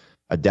was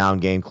a down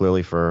game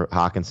clearly for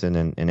Hawkinson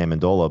and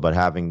Amendola, but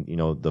having,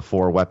 the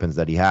 4 weapons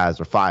that he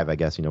has, or 5, I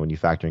guess, when you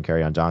factor in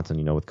Kerryon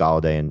Johnson, with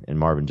Golladay and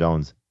Marvin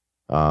Jones,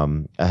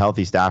 a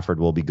healthy Stafford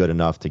will be good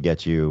enough to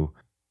get you,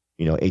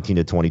 18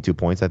 to 22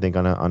 points, I think,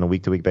 on a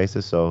week-to-week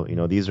basis. So,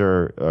 these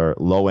are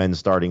low-end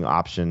starting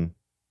options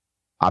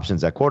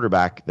at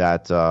quarterback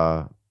that,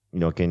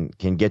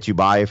 can get you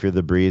by if you're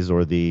the Breeze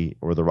or the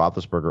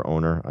Roethlisberger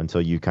owner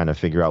until you kind of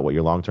figure out what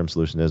your long-term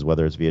solution is,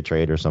 whether it's via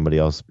trade or somebody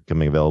else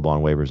becoming available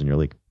on waivers in your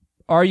league.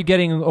 Are you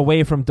getting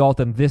away from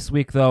Dalton this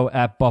week, though,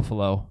 at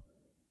Buffalo?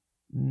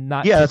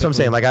 Not yeah, that's what I'm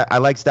saying. Like I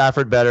like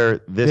Stafford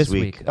better this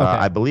week. Okay.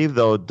 I believe,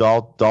 though,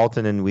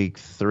 Dalton in week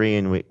 3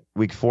 and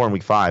week 4 and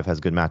week 5 has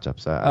good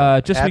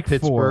matchups. Just at week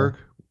Pittsburgh. 4.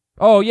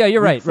 Oh, yeah,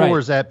 you're Week right. 4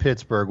 is at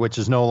Pittsburgh, which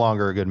is no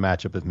longer a good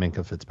matchup if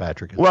Minkah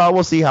Fitzpatrick is. Well,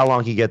 we'll see how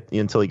long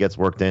until he gets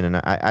worked in, and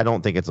I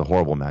don't think it's a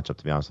horrible matchup,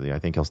 to be honest with you. I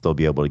think he'll still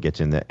be able to get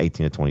you in the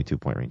 18 to 22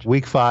 point range.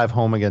 Week 5,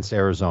 home against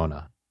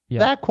Arizona. Yeah.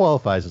 That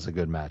qualifies as a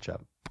good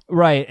matchup.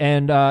 Right,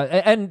 and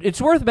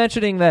it's worth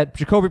mentioning that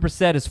Jacoby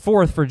Brissett is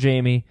 4th for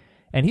Jamie,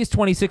 and he's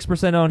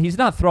 26% owned. He's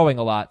not throwing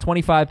a lot.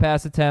 27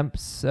 pass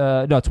attempts,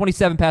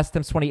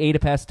 28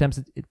 pass attempts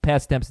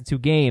in 2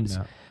 games.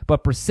 Yeah.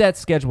 But Brissett's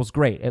schedule's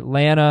great.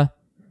 Atlanta.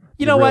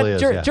 You know really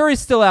what? is, yeah. Jury's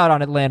still out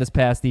on Atlanta's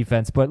pass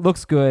defense, but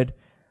looks good.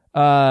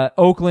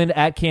 Oakland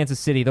at Kansas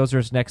City. Those are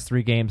his next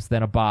 3 games,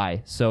 then a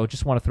bye. So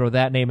just want to throw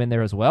that name in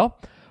there as well.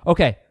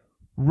 Okay,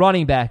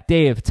 running back.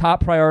 Dave,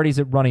 top priorities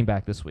at running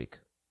back this week.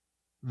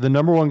 The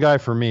number 1 guy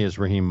for me is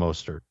Raheem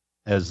Mostert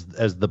as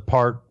the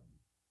part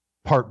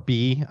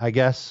B, I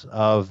guess,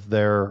 of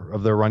their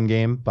run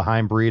game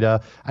behind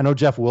Breida. I know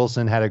Jeff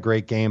Wilson had a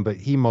great game, but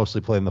he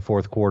mostly played in the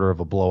 4th quarter of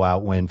a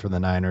blowout win for the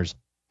Niners.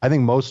 I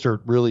think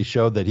Mostert really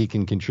showed that he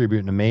can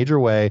contribute in a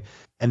major way,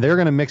 and they're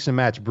going to mix and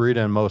match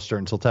Breida and Mostert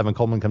until Tevin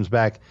Coleman comes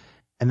back.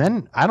 And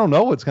then I don't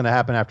know what's going to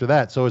happen after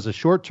that. So as a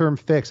short-term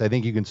fix, I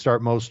think you can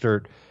start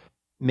Mostert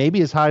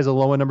maybe as high as a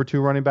low-end number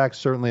 2 running back,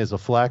 certainly as a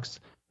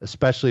flex,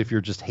 especially if you're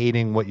just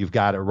hating what you've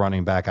got at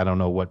running back. I don't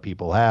know what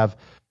people have,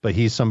 but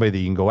he's somebody that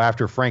you can go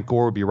after. Frank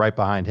Gore would be right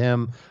behind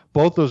him.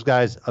 Both those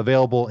guys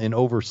available in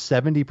over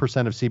 70%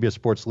 of CBS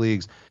Sports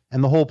leagues.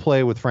 And the whole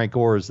play with Frank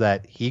Gore is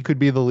that he could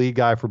be the lead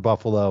guy for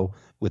Buffalo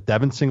with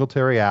Devin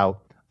Singletary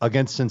out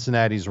against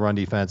Cincinnati's run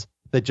defense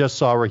that just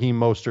saw Raheem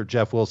Mostert,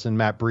 Jeff Wilson,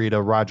 Matt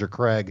Breida, Roger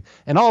Craig,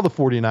 and all the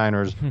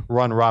 49ers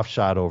run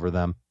roughshod over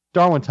them.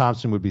 Darwin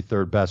Thompson would be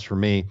 3rd best for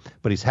me,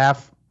 but he's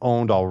half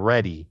owned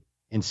already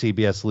in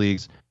CBS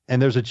leagues.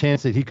 And there's a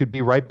chance that he could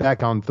be right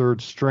back on 3rd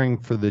string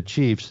for the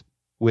Chiefs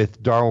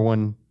with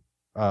Damian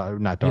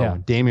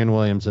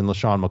Williams and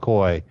LaShawn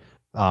McCoy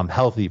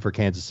healthy for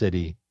Kansas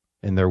City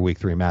in their week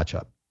 3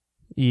 matchup.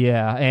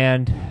 Yeah,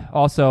 and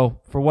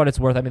also, for what it's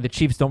worth, I mean, the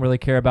Chiefs don't really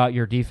care about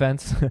your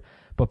defense,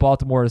 but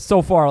Baltimore is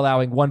so far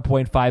allowing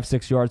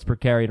 1.56 yards per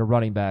carry to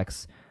running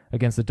backs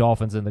against the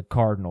Dolphins and the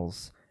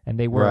Cardinals. And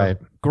they were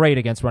great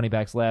against running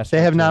backs last year.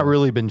 They have not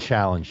really been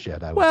challenged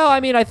yet. I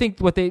mean, I think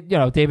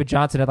David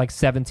Johnson had like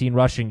 17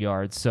 rushing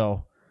yards,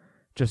 so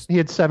he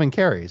had 7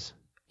 carries.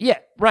 Yeah,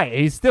 right.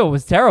 He still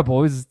was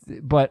terrible.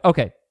 But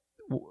okay,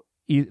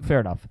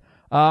 fair enough.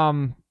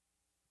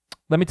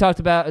 Let me talk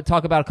about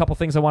a couple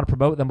things I want to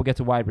promote, then we'll get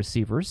to wide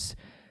receivers.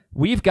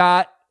 We've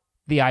got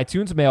the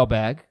iTunes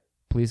mailbag.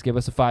 Please give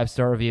us a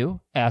 5-star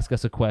review. Ask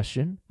us a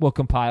question. We'll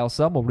compile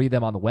some. We'll read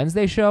them on the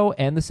Wednesday show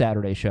and the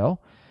Saturday show.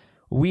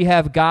 We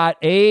have got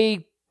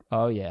it's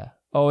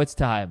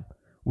time.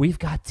 We've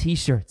got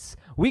t-shirts.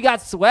 We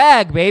got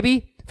swag,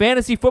 baby.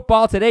 Fantasy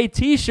Football Today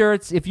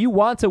t-shirts. If you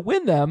want to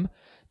win them,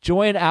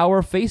 join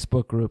our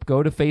Facebook group.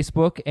 Go to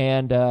Facebook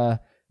and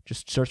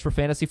just search for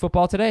Fantasy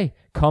Football Today.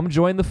 Come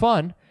join the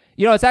fun.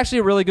 It's actually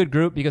a really good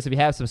group because if you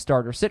have some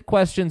start or sit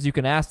questions, you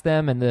can ask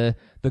them, and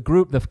the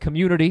group, the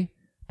community,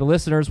 the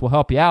listeners will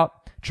help you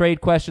out.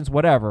 Trade questions,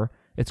 whatever.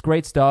 It's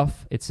great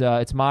stuff.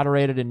 It's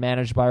moderated and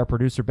managed by our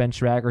producer, Ben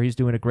Schrager. He's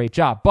doing a great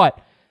job.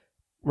 But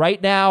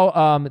right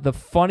now, the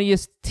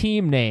funniest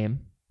team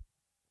name,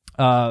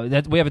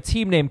 that we have a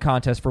team name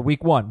contest for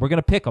week 1. We're going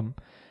to pick them,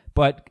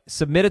 but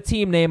submit a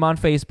team name on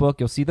Facebook.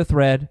 You'll see the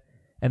thread,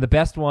 and the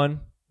best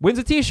one wins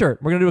a t-shirt.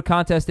 We're going to do a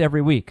contest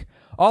every week.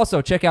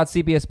 Also, check out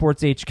CBS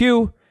Sports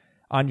HQ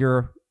on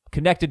your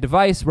connected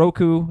device,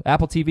 Roku,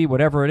 Apple TV,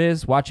 whatever it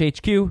is. Watch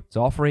HQ. It's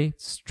all free.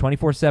 It's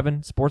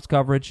 24/7 sports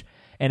coverage.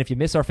 And if you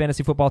miss our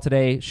Fantasy Football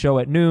Today show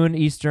at noon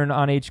Eastern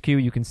on HQ,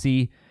 you can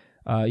see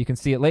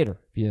it later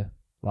if you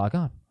log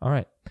on. All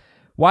right.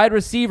 Wide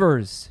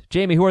receivers.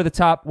 Jamie, who are the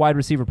top wide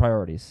receiver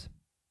priorities?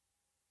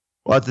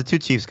 Well, it's the 2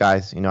 Chiefs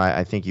guys.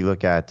 I think you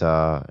look at,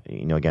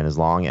 again, as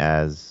long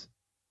as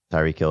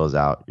Tyreek Hill is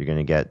out, you're going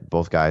to get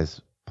both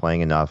guys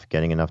playing enough,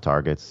 getting enough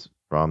targets.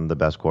 from the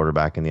best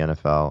quarterback in the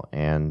NFL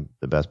and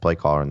the best play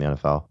caller in the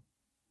NFL.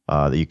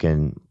 That you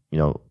can,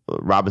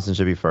 Robinson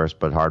should be first,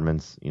 but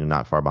Hardman's,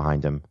 not far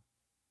behind him.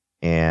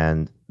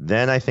 And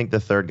then I think the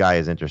third guy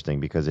is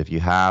interesting because if you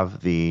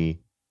have the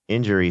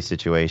injury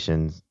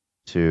situations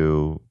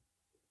to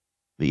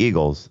the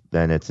Eagles,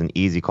 then it's an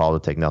easy call to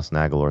take Nelson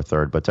Aguilar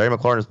third. But Terry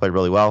McLaurin has played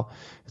really well.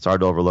 It's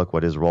hard to overlook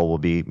what his role will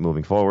be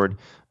moving forward.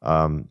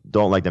 Don't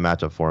like the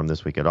matchup for him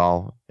this week at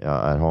all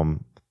at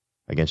home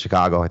against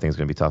Chicago. I think it's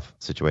going to be a tough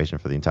situation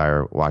for the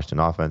entire Washington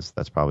offense.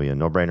 That's probably a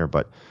no-brainer.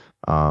 But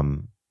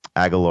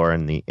Aguilar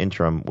in the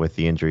interim with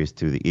the injuries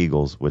to the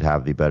Eagles would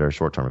have the better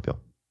short-term appeal.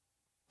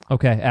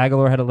 Okay,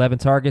 Aguilar had 11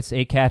 targets,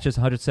 8 catches,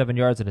 107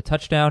 yards, and a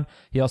touchdown.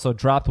 He also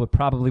dropped what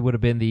probably would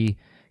have been the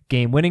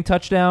game-winning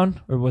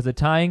touchdown, or was it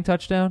tying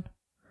touchdown?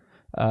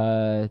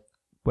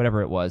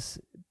 Whatever it was.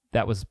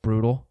 That was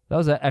brutal. That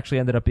was actually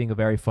ended up being a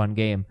very fun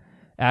game.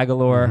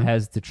 Aguilar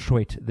has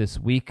Detroit this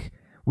week.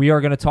 We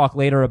are going to talk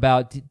later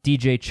about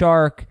DJ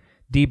Chark,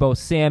 Deebo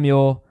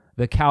Samuel,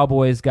 the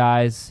Cowboys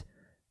guys.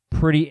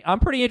 I'm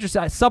pretty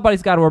interested.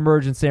 Somebody's got to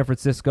emerge in San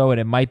Francisco, and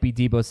it might be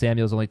Deebo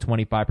Samuel's only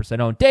 25%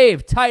 owned.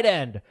 Dave, tight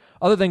end.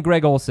 Other than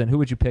Greg Olsen, who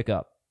would you pick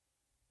up?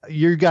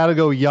 You got to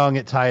go young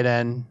at tight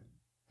end,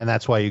 and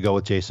that's why you go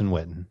with Jason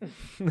Witten.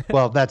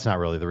 Well, that's not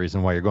really the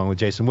reason why you're going with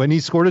Jason Witten. He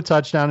scored a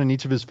touchdown in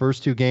each of his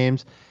first 2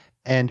 games.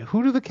 And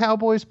who do the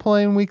Cowboys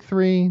play in week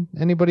 3?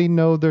 Anybody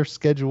know their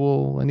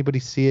schedule? Anybody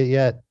see it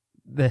yet?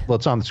 Well,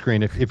 it's on the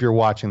screen if you're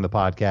watching the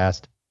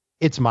podcast.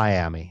 It's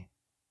Miami.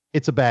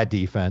 It's a bad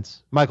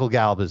defense. Michael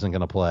Gallup isn't going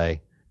to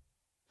play.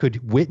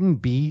 Could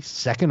Witten be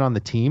second on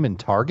the team in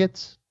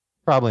targets?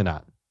 Probably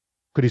not.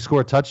 Could he score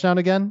a touchdown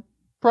again?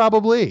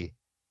 Probably.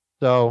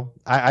 So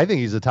I think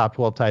he's a top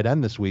 12 tight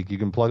end this week. You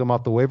can plug him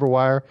off the waiver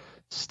wire,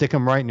 stick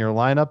him right in your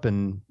lineup,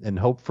 and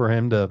hope for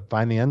him to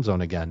find the end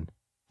zone again.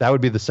 That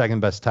would be the second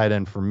best tight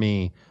end for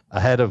me,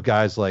 ahead of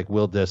guys like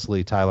Will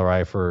Dissly, Tyler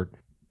Eifert,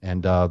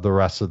 and the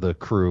rest of the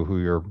crew who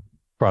you're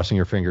crossing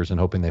your fingers and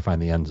hoping they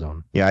find the end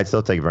zone. Yeah, I'd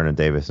still take Vernon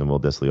Davis and Will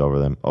Dissly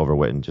over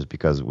Witten, just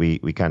because we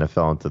kind of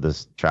fell into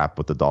this trap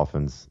with the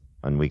Dolphins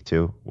on week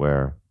 2,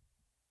 where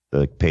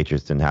the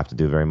Patriots didn't have to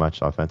do very much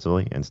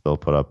offensively and still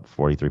put up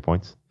 43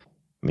 points.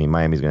 I mean,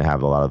 Miami's going to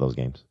have a lot of those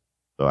games,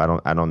 so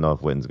I don't know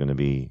if Witten's going to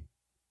be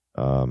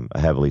a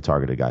heavily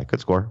targeted guy. Could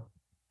score,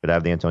 could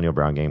have the Antonio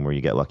Brown game where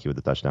you get lucky with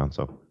the touchdown.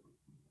 So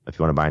if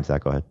you want to buy into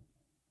that, go ahead.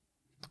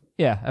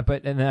 Yeah,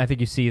 and then I think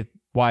you see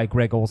why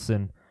Greg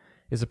Olsen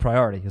is a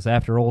priority, because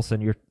after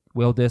Olsen, you're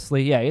Will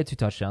Dissly. Yeah, he had 2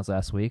 touchdowns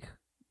last week.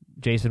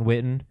 Jason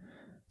Witten,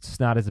 it's just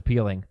not as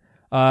appealing.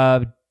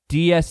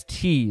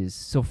 DSTs.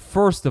 So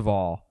first of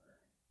all,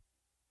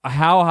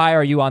 how high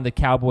are you on the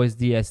Cowboys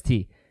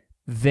DST?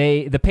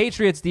 The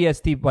Patriots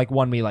DST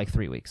won me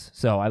 3 weeks,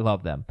 so I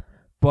love them.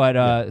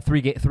 But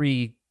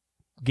 3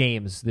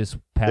 games this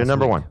past They're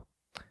number week. 1.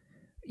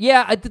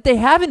 Yeah, they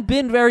haven't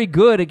been very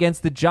good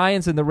against the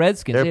Giants and the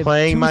Redskins. They're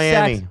playing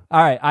Miami. Sacks.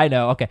 All right, I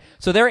know. Okay,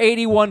 so they're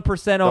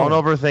 81% owned.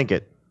 Don't overthink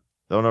it.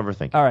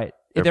 All right,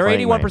 if they're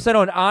 81%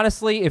 owned.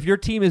 Honestly, if your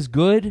team is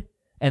good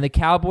and the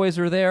Cowboys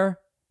are there,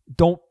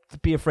 don't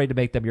be afraid to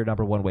make them your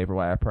number 1 waiver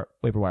wire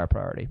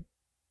priority.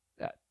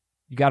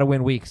 You got to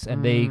win weeks,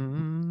 and they.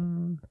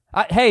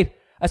 Hey,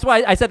 that's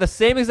why I said the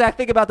same exact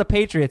thing about the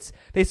Patriots.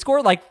 They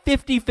scored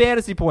 50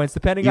 fantasy points,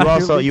 depending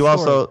on you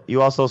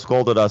also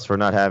scolded us for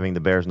not having the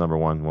Bears number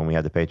 1 when we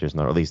had the Patriots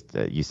number. At least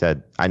you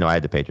said, I know I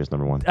had the Patriots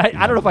number 1. I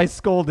don't know if I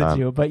scolded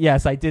you, but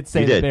yes, I did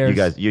say the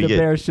Bears.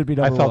 Bears should be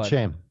number 1. I felt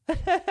shame.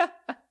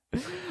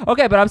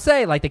 Okay, but I'm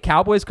saying the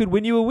Cowboys could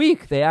win you a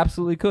week. They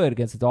absolutely could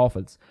against the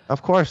Dolphins.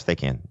 Of course they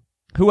can.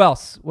 Who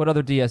else? What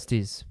other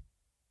DSTs?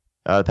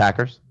 The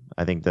Packers.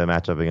 I think the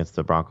matchup against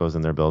the Broncos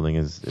in their building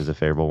is a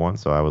favorable one.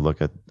 So I would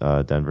look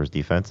at Denver's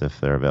defense if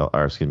they're available,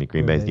 or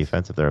Green Bay's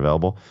defense if they're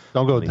available.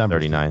 Don't go with Denver.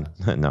 39.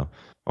 No,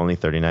 only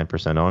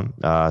 39%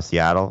 owned.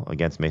 Seattle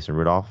against Mason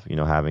Rudolph.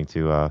 Having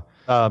to.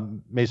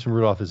 Mason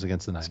Rudolph is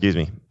against the Niners. Excuse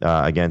me.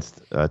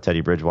 Against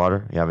Teddy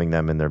Bridgewater, having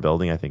them in their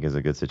building, I think is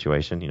a good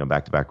situation.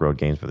 Back-to-back road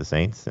games for the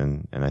Saints,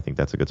 and I think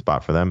that's a good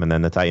spot for them. And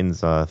then the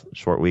Titans,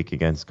 short week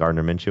against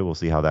Gardner Minshew. We'll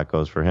see how that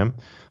goes for him.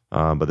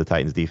 But the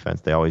Titans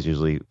defense, they always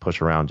usually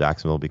push around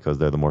Jacksonville because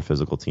they're the more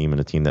physical team and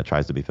a team that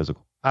tries to be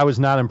physical. I was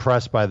not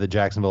impressed by the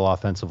Jacksonville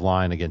offensive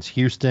line against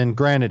Houston.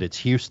 Granted, it's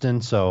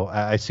Houston, so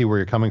I see where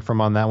you're coming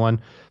from on that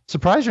one.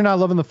 Surprised you're not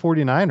loving the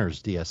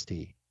 49ers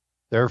DST.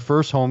 Their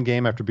first home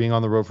game after being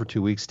on the road for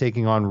 2 weeks,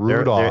 taking on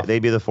Rudolph. They'd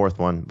be the 4th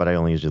one, but I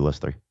only usually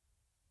list 3.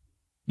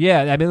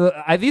 Yeah, I mean,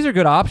 these are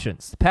good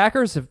options. The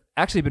Packers have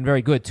actually been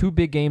very good. 2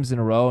 big games in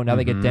a row. Now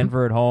they get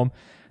Denver at home.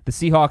 The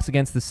Seahawks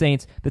against the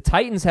Saints. The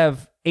Titans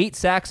have 8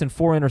 sacks and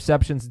 4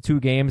 interceptions in 2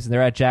 games, and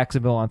they're at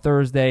Jacksonville on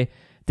Thursday.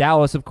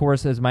 Dallas, of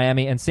course, has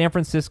Miami. And San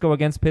Francisco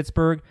against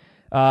Pittsburgh.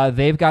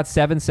 They've got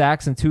 7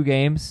 sacks in 2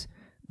 games.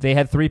 They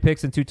had 3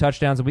 picks and 2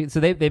 touchdowns. So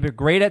they've been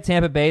great at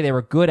Tampa Bay. They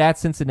were good at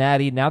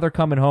Cincinnati. Now they're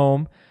coming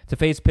home to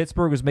face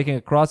Pittsburgh, who's making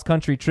a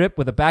cross-country trip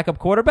with a backup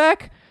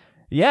quarterback.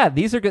 Yeah,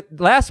 these are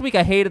good. Last week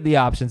I hated the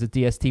options at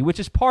DST, which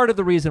is part of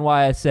the reason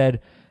why I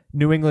said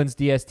New England's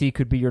DST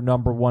could be your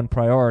number one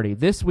priority.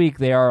 This week,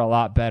 they are a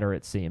lot better,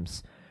 it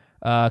seems.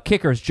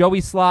 Kickers,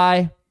 Joey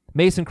Sly,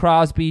 Mason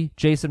Crosby,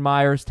 Jason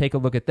Myers. Take a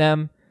look at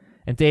them.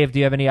 And Dave, do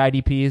you have any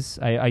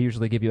IDPs? I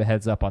usually give you a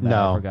heads up on that.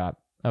 No. I forgot.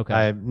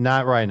 Okay.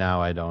 Not right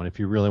now, I don't. If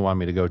you really want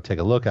me to go take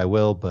a look, I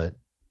will, but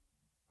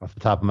off the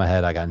top of my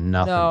head, I got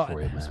nothing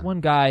for you, man. There's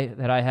one guy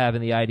that I have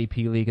in the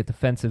IDP league, a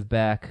defensive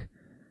back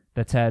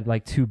that's had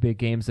like 2 big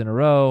games in a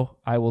row.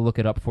 I will look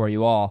it up for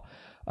you all.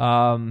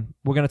 We're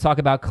going to talk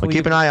about Cleveland.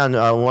 Keep an eye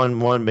on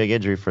one big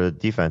injury for the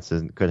defense.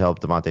 It could help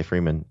Devontae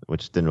Freeman,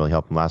 which didn't really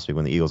help him last week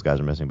when the Eagles guys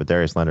are missing. But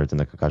Darius Leonard's in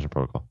the concussion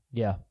protocol.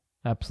 Yeah,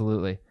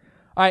 absolutely.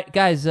 All right,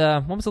 guys,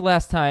 when was the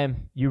last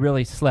time you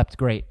really slept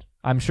great?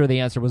 I'm sure the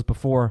answer was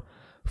before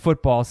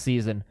football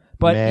season.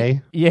 But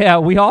May. Yeah,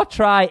 we all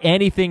try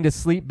anything to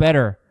sleep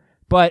better.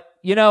 But,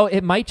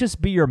 it might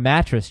just be your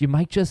mattress. You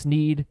might just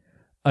need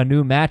a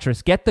new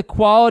mattress. Get the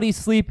quality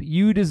sleep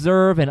you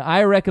deserve, and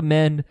I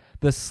recommend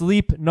the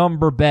Sleep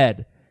Number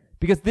bed.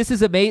 Because this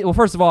is amazing. Well,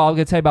 first of all, I'm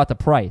going to tell you about the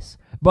price.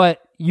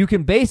 But you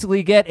can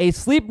basically get a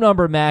Sleep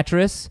Number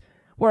mattress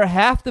where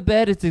half the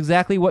bed is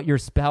exactly what your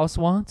spouse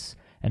wants,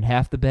 and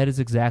half the bed is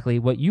exactly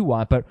what you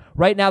want. But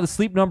right now, at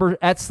Sleep Number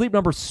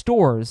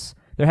stores,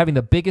 they're having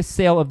the biggest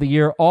sale of the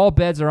year. All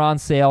beds are on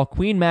sale.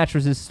 Queen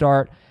mattresses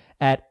start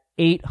at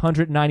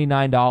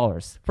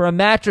 $899 for a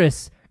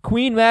mattress.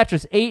 Queen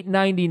mattress,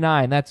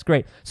 $899. That's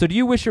great. So do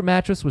you wish your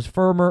mattress was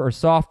firmer or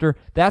softer?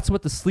 That's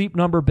what the Sleep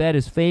Number bed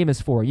is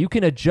famous for. You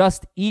can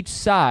adjust each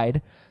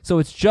side so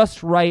it's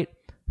just right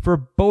for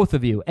both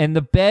of you. And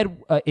the bed,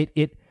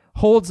 it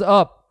holds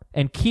up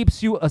and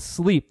keeps you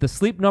asleep. The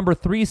Sleep Number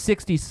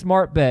 360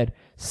 smart bed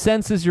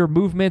senses your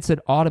movements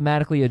and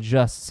automatically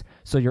adjusts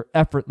so you're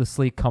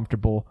effortlessly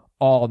comfortable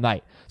all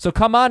night. So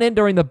come on in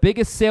during the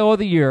biggest sale of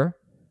the year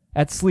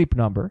at Sleep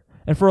Number.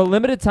 And for a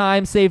limited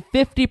time, save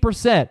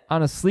 50%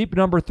 on a Sleep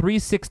Number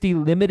 360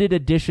 limited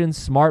edition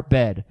smart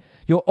bed.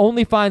 You'll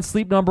only find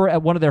Sleep Number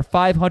at one of their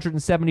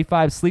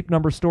 575 Sleep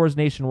Number stores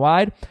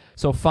nationwide.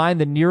 So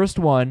find the nearest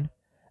one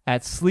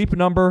at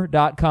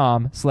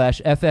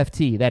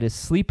sleepnumber.com/FFT. That is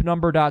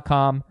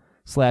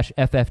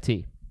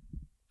sleepnumber.com/FFT.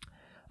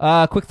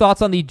 Quick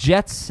thoughts on the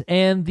Jets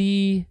and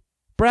the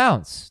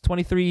Browns.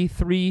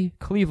 23-3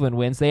 Cleveland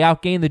wins. They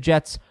outgained the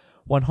Jets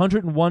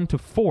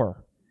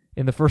 101-4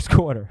 in the first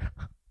quarter.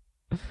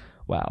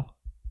 Wow.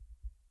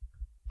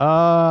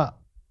 A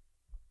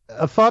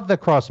thought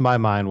that crossed my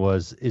mind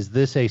was, is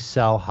this a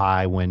sell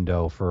high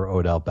window for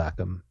Odell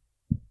Beckham,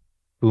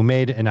 who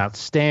made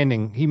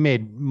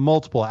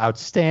multiple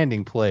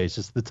outstanding plays.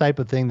 It's the type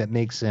of thing that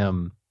makes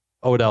him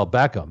Odell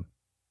Beckham.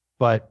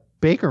 But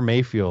Baker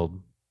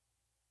Mayfield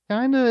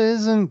kind of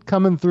isn't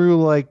coming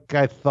through like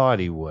I thought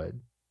he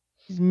would.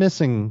 He's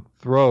missing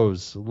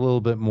throws a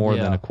little bit more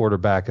than a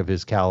quarterback of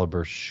his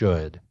caliber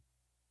should.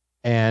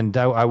 And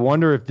I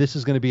wonder if this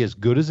is going to be as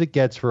good as it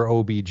gets for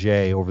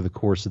OBJ over the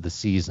course of the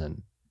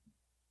season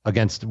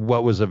against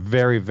what was a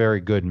very,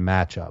 very good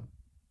matchup.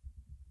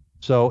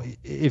 So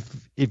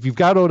if you've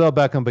got Odell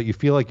Beckham, but you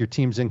feel like your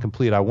team's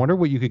incomplete, I wonder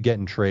what you could get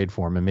in trade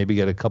for him and maybe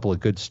get a couple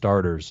of good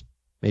starters.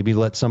 Maybe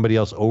let somebody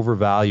else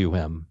overvalue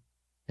him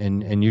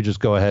and you just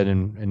go ahead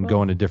and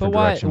go in a different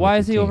direction. Why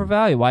is he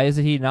overvalued? Why is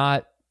he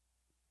not,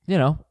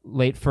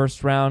 late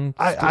first round?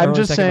 I'm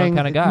just saying,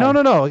 kind of guy.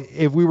 No.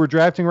 If we were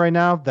drafting right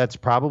now, that's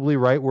probably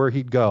right where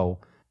he'd go.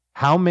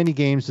 How many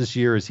games this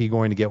year is he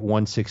going to get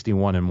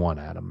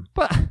 161-1, Adam?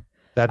 But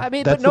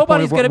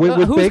nobody's going to be.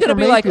 Who's going to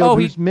be like,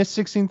 he's missed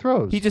 16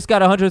 throws. He just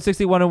got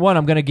 161-1.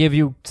 I'm going to give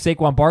you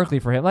Saquon Barkley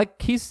for him.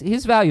 Like his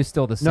value's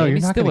still the same. No, you're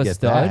he's not still going to a get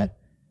stud. that.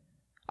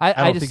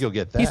 I don't think you'll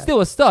get that. He's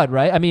still a stud,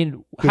 right? I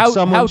mean,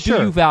 how do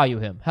you value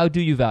him? How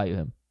do you value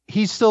him?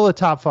 He's still a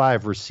top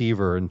 5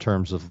 receiver in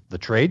terms of the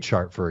trade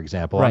chart, for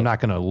example. Right. I'm not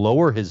going to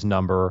lower his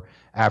number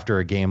after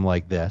a game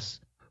like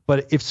this.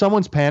 But if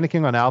someone's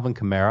panicking on Alvin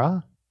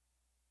Kamara,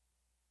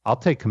 I'll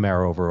take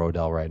Kamara over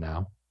Odell right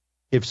now.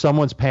 If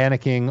someone's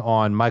panicking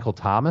on Michael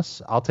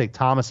Thomas, I'll take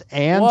Thomas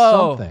and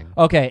something.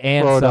 Okay,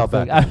 and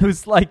something. I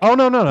was like... Oh,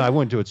 no. I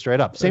wouldn't do it straight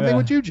up. Same thing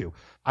with Juju.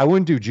 I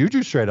wouldn't do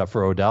Juju straight up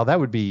for Odell. That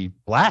would be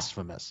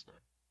blasphemous.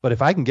 But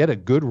if I can get a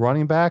good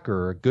running back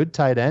or a good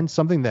tight end,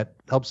 something that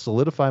helps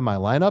solidify my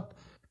lineup,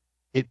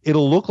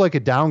 it'll look like a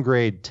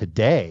downgrade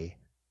today,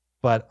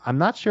 but I'm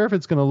not sure if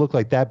it's going to look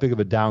like that big of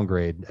a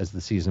downgrade as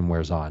the season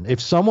wears on. If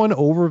someone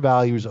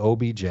overvalues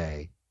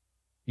OBJ,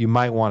 you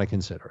might want to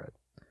consider it.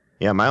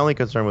 Yeah, my only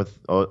concern with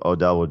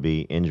Odell would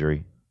be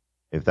injury,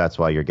 if that's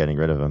why you're getting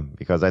rid of him.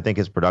 Because I think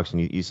his production,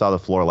 you saw the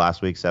floor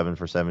last week, 7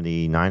 for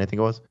 79, I think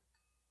it was.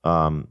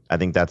 I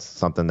think that's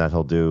something that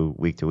he'll do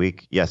week to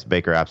week. Yes,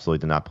 Baker absolutely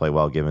did not play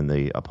well given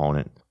the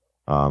opponent.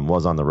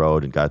 Was on the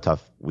road and got a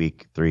tough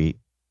week 3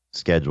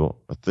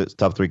 schedule,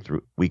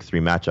 week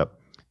 3 matchup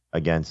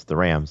against the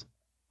Rams.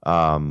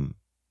 But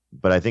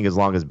I think as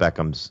long as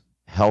Beckham's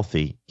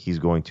healthy, he's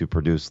going to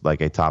produce like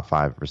a top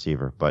 5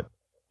 receiver. But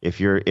if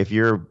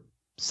you're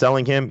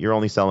selling him, you're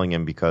only selling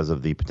him because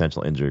of the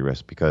potential injury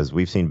risk, because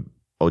we've seen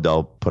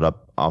Odell put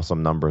up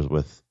awesome numbers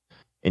with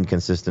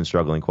inconsistent,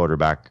 struggling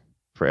quarterback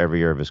for every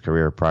year of his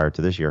career prior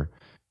to this year.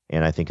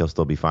 and I think he'll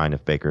still be fine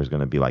if Baker is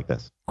going to be like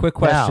this. Quick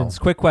questions.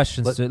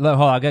 Hold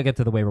on, I gotta get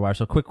to the waiver wire.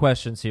 So quick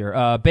questions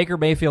here. Baker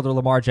Mayfield or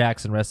Lamar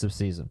Jackson rest of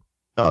season?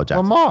 Oh,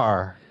 Jackson.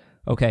 Lamar.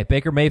 Okay,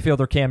 Baker Mayfield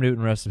or Cam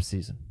Newton rest of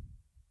season?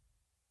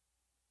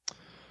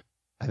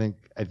 I think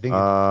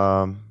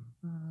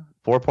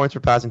 4 points for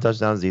passing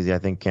touchdowns is easy. I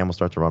think Cam will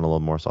start to run a little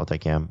more, so I'll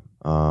take Cam.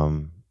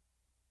 I'll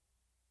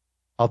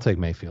take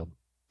Mayfield.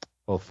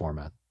 Both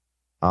formats.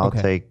 I'll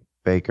take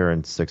Baker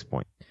and 6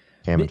 points.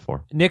 Cam and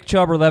 4. Nick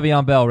Chubb or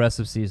Le'Veon Bell rest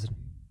of season?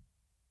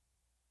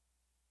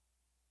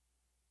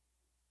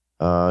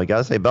 I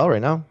gotta say Bell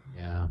right now.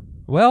 Yeah.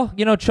 Well,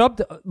 Chubb.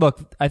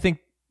 Look, I think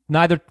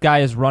neither guy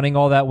is running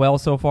all that well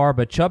so far,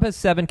 but Chubb has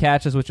 7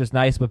 catches, which is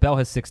nice, but Bell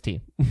has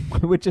 16,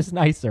 which is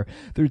nicer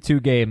through 2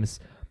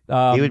 games.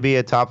 He would be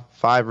a top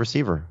 5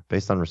 receiver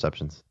based on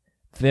receptions.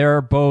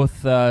 They're both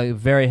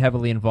very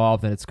heavily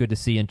involved, and it's good to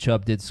see, and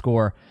Chubb did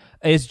score.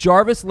 Is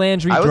Jarvis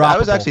Landry droppable? I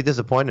was actually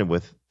disappointed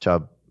with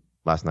Chubb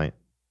last night.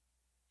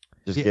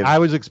 I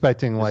was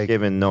expecting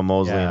given no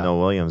Mosley and no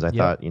Williams. I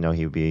thought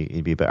he'd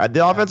be better.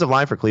 The offensive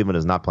line for Cleveland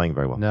is not playing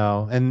very well.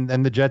 No, and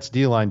the Jets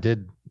D line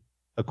did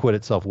acquit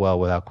itself well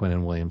without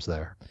Quinnen Williams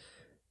there.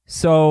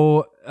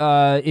 So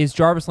is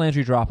Jarvis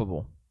Landry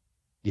droppable?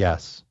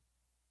 Yes.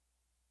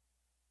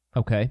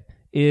 Okay.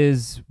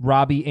 Is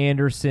Robbie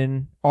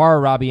Anderson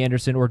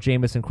or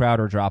Jamison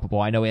Crowder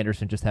droppable? I know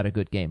Anderson just had a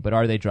good game, but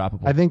are they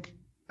droppable? I think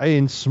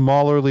in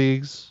smaller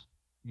leagues,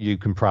 you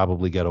can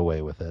probably get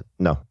away with it.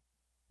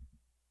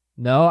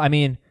 No, I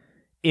mean,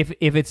 if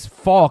it's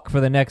Falk for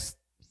the next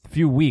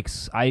few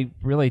weeks, I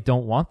really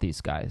don't want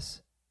these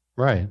guys.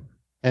 Right.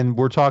 And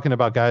we're talking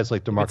about guys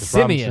like DeMarcus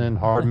Robinson,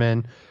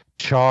 Hardman,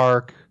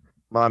 Chark.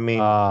 Well, I mean,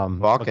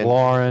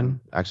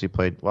 McLaurin actually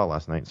played well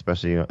last night,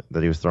 especially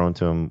that he was thrown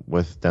to him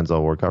with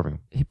Denzel Ward covering.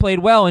 He played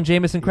well, and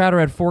Jamison Crowder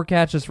had 4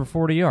 catches for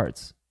 40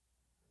 yards.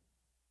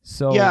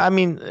 So yeah, I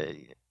mean,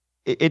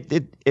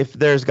 if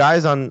there's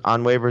guys on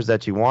waivers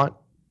that you want,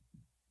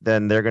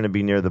 then they're going to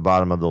be near the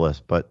bottom of the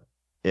list. But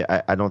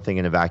I don't think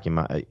in a vacuum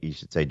you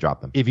should say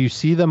drop them. If you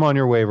see them on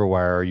your waiver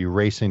wire, are you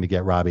racing to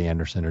get Robbie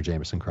Anderson or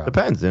Jamison Crowder?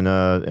 Depends. In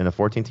a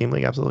 14-team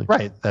league, absolutely.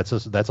 Right. That's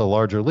a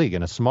larger league.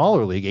 In a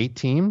smaller league, 8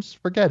 teams,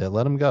 forget it.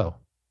 Let them go.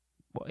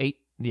 Well, 8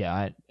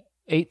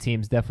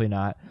 teams, definitely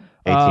not.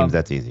 8 teams,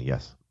 that's easy,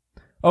 yes.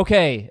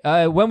 Okay,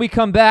 when we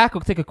come back, we'll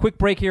take a quick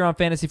break here on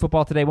Fantasy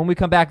Football Today. When we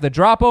come back, the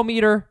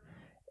Drop-O-Meter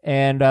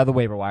and the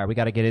waiver wire. We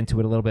got to get into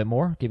it a little bit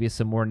more, give you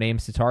some more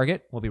names to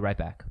target. We'll be right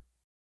back.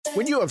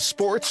 When you have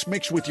sports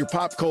mixed with your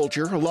pop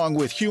culture, along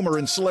with humor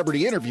and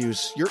celebrity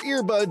interviews, your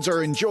earbuds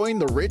are enjoying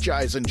The Rich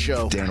Eisen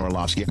Show. Dan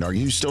Orlovsky, are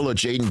you still a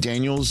Jaden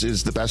Daniels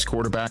is the best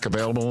quarterback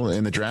available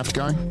in the draft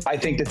guy? I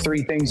think the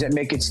 3 things that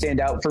make it stand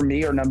out for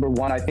me are, number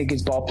 1, I think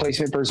his ball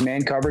placement versus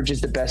man coverage is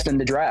the best in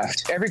the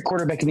draft. Every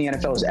quarterback in the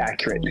NFL is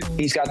accurate.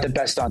 He's got the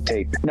best on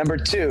tape. Number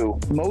 2,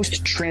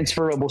 most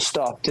transferable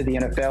stuff to the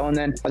NFL. And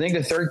then I think the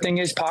 3rd thing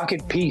is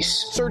pocket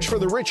peace. Search for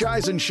The Rich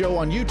Eisen Show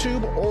on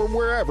YouTube or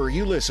wherever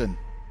you listen.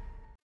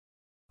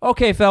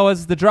 Okay,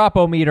 fellas, the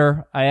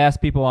Drop-O-Meter. I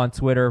asked people on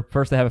Twitter.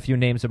 First, I have a few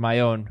names of my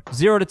own.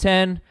 0 to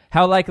 10,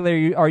 how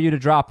likely are you to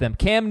drop them?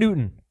 Cam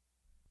Newton.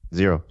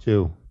 0.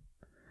 2.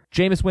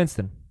 Jameis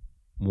Winston.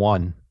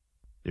 1.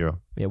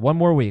 0. Yeah, one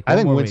more week. I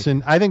think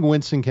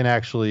Winston can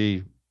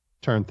actually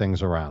turn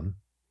things around.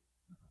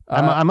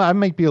 I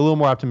might be a little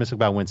more optimistic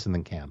about Winston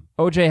than Cam.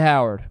 O.J.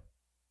 Howard.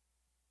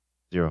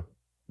 0.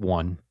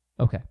 1.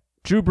 Okay.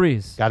 Drew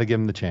Brees. Got to give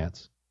him the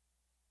chance.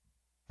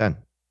 10.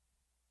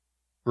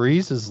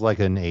 Brees is like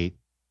an 8.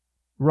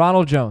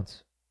 Ronald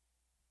Jones.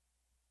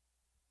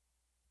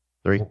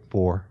 3.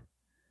 4.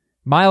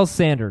 Miles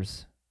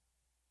Sanders.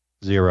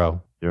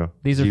 0. 0.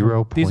 These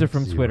are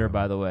from Twitter,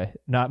 by the way,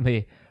 not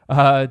me.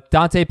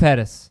 Dante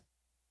Pettis.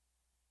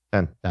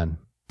 10. 10.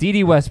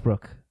 D.D.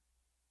 Westbrook.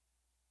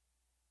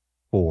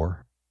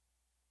 4.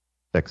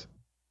 6.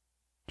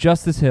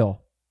 Justice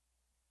Hill.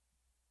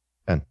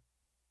 10.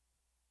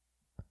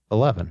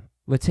 11.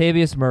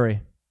 Latavius Murray.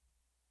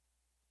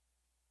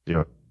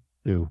 0.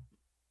 2.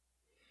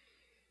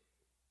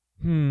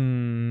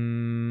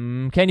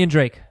 Kenyon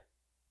Drake.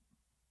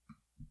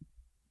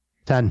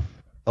 10.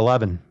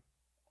 11.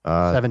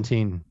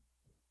 17.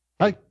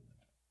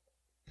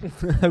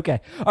 Okay.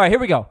 All right, here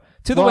we go.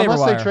 To the waiver wire.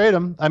 Unless they trade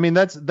him. I mean,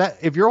 that's that.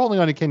 If you're holding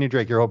on to Kenyon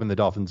Drake, you're hoping the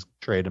Dolphins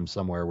trade him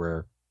somewhere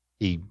where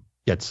he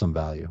gets some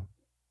value.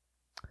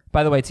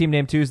 By the way, Team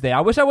Name Tuesday. I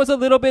wish I was a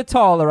little bit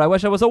taller. I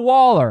wish I was a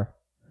Waller.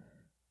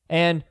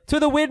 And to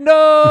the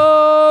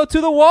window,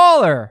 to the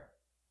Waller.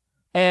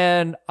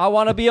 And I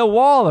want to be a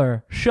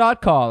Waller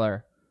shot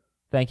caller.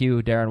 Thank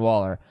you, Darren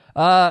Waller.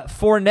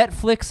 For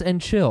Netflix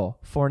and chill.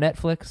 For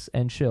Netflix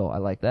and chill. I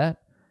like that.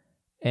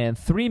 And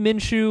 3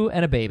 Minshew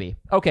and a baby.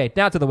 Okay,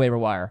 now to the waiver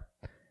wire.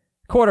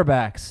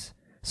 Quarterbacks.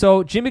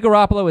 So Jimmy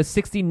Garoppolo is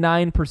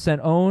 69%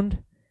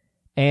 owned.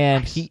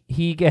 And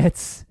he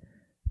gets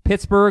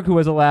Pittsburgh, who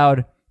has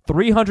allowed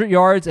 300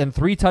 yards and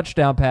 3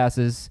 touchdown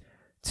passes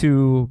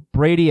to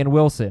Brady and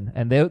Wilson.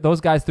 And those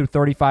guys threw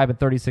 35 and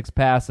 36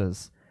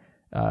 passes.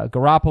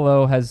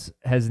 Garoppolo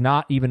has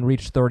not even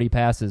reached 30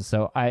 passes.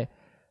 So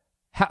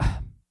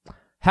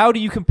How do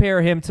you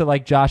compare him to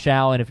like Josh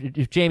Allen?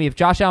 If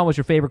Josh Allen was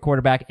your favorite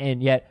quarterback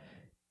and yet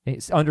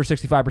it's under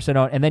 65%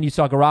 owned, and then you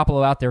saw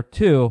Garoppolo out there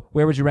too,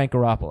 where would you rank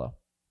Garoppolo?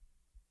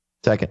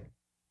 Second.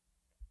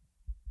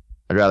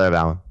 I'd rather have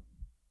Allen.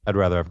 I'd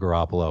rather have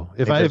Garoppolo.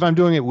 If I'm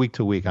doing it week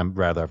to week, I'd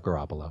rather have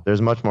Garoppolo.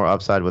 There's much more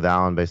upside with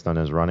Allen based on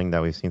his running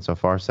that we've seen so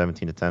far,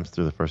 17 attempts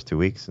through the first 2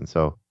 weeks. And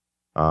so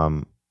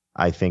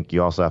I think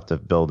you also have to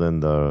build in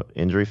the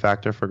injury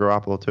factor for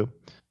Garoppolo too.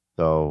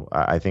 So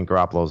I think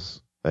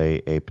Garoppolo's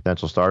a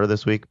potential starter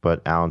this week,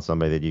 but Allen's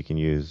somebody that you can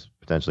use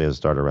potentially as a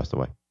starter the rest of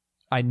the way.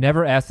 I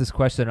never asked this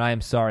question, and I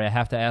am sorry. I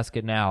have to ask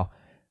it now.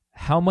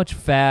 How much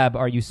fab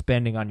are you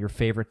spending on your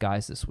favorite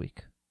guys this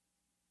week?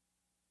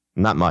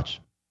 Not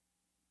much.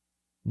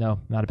 No,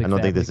 not a big I don't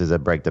fab think this week. is a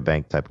break the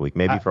bank type of week.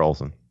 Maybe for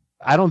Olsen.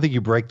 I don't think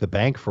you break the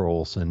bank for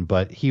Olsen,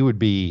 but he would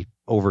be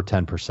over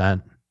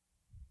 10%.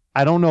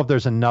 I don't know if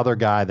there's another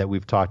guy that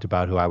we've talked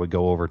about who I would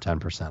go over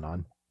 10%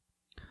 on.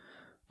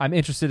 I'm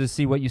interested to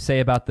see what you say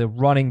about the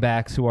running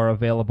backs who are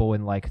available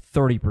in like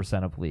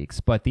 30% of leagues.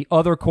 But the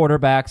other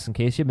quarterbacks, in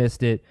case you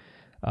missed it,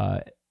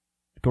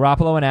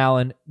 Garoppolo and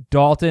Allen,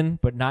 Dalton,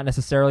 but not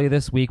necessarily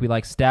this week. We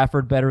like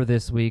Stafford better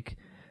this week.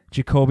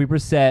 Jacoby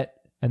Brissett,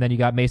 and then you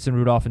got Mason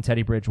Rudolph and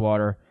Teddy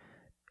Bridgewater.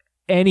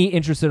 Any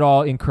interest at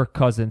all in Kirk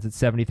Cousins at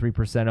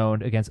 73%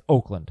 owned against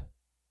Oakland?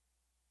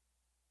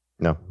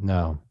 No.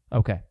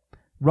 Okay.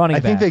 Running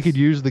backs. I think they could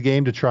use the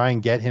game to try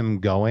and get him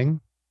going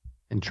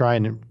and try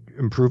and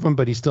improve him,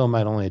 but he still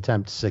might only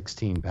attempt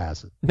 16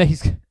 passes.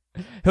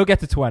 He'll get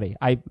to 20.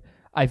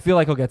 I feel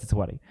like he'll get to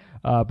 20.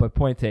 But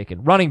point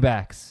taken. Running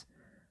backs.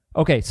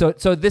 Okay, so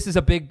this is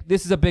a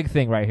big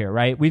thing right here,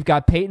 right? We've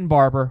got Peyton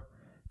Barber,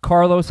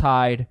 Carlos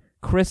Hyde,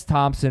 Chris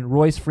Thompson,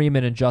 Royce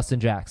Freeman, and Justin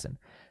Jackson.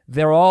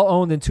 They're all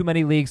owned in too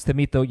many leagues to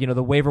meet the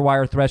waiver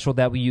wire threshold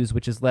that we use,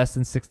 which is less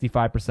than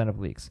 65% of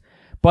leagues.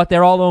 But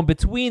they're all owned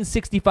between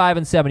 65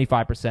 and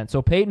 75%.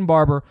 So Peyton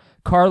Barber,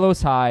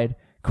 Carlos Hyde,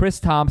 Chris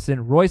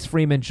Thompson, Royce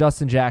Freeman,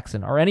 Justin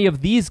Jackson. Are any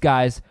of these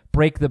guys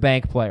break the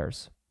bank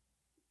players?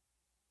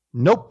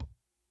 Nope.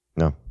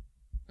 No.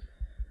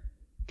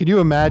 Could you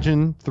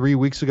imagine 3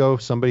 weeks ago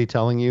somebody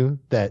telling you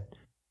that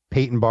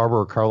Peyton Barber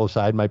or Carlos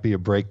Hyde might be a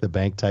break the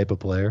bank type of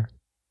player?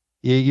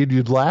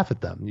 You'd laugh at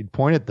them. You'd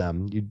point at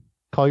them. You'd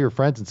call your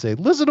friends and say,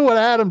 listen to what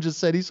Adam just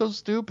said. He's so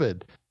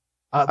stupid.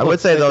 I would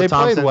say, though, they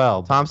Thompson, played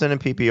well. Thompson in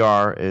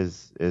PPR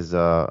is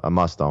a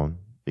must-own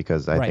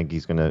because I think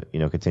he's going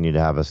to continue to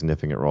have a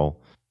significant role.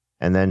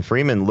 And then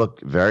Freeman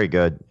looked very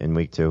good in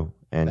week 2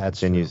 and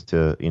continues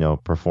to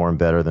perform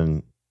better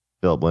than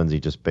Philip Lindsay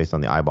just based on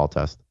the eyeball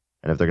test.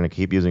 And if they're going to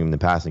keep using him in the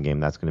passing game,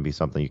 that's going to be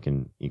something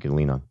you can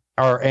lean on.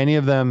 Are any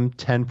of them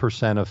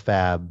 10% of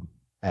fab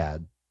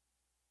ad?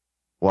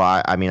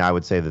 Well, I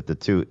would say that the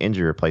two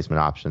injury replacement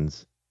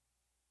options,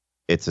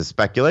 it's a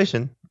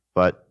speculation,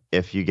 but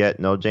if you get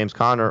no James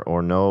Conner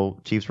or no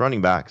Chiefs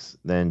running backs,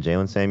 then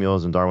Jalen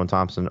Samuels and Darwin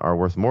Thompson are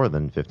worth more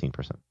than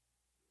 15%.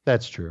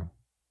 That's true.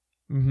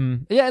 Mm-hmm.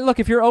 Yeah, look,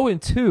 if you're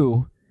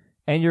 0-2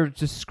 and you're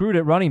just screwed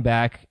at running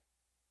back,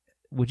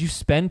 would you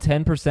spend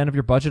 10% of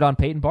your budget on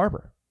Peyton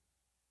Barber?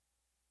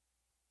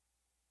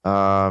 In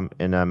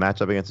a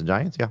matchup against the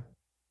Giants, yeah.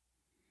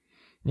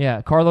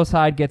 Yeah, Carlos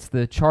Hyde gets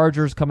the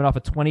Chargers coming off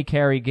a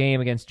 20-carry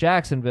game against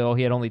Jacksonville.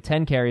 He had only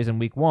 10 carries in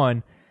week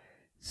 1.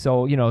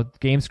 So,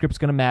 game script's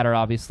going to matter,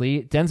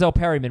 obviously. Denzel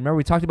Perryman, remember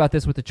we talked about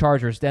this with the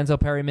Chargers. Denzel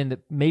Perryman,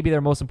 maybe their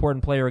most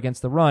important player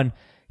against the run,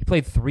 he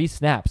played 3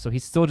 snaps, so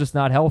he's still just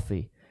not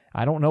healthy.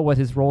 I don't know what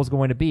his role is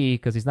going to be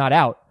because he's not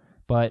out,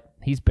 but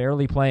he's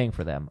barely playing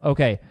for them.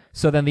 Okay,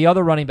 so then the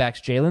other running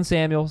backs, Jalen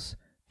Samuels,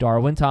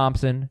 Darwin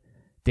Thompson.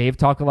 Dave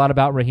talked a lot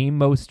about Raheem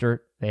Mostert.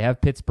 They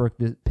have Pittsburgh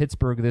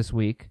this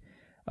week.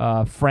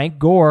 Frank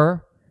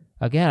Gore,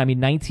 again,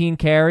 19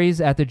 carries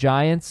at the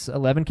Giants,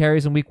 11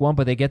 carries in week 1,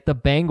 but they get the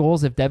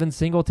Bengals. If Devin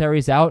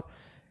Singletary's out,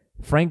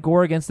 Frank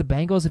Gore against the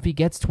Bengals, if he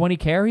gets 20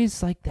 carries,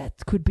 that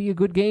could be a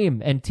good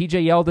game. And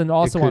TJ Yeldon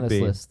also on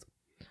this list.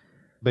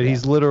 But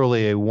he's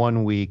literally a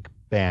 1-week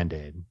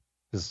Band-Aid.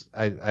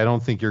 I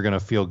don't think you're going to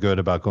feel good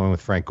about going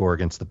with Frank Gore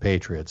against the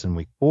Patriots in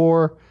week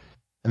 4.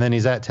 And then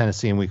he's at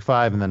Tennessee in week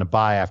 5, and then a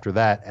bye after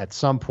that. At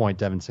some point,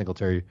 Devin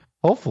Singletary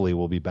hopefully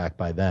will be back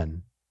by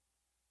then.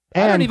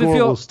 And Gore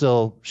will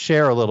still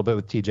share a little bit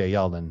with TJ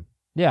Yeldon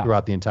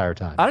throughout the entire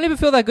time. I don't even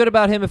feel that good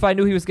about him if I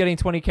knew he was getting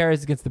 20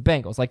 carries against the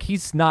Bengals.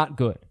 He's not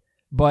good.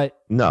 But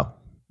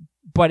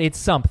it's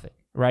something,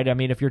 right?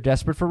 If you're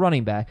desperate for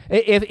running back.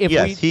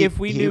 If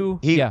we knew...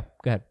 go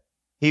ahead.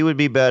 He would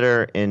be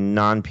better in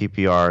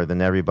non-PPR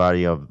than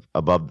everybody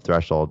above the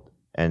threshold,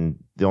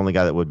 and the only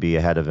guy that would be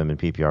ahead of him in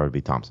PPR would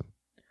be Thompson.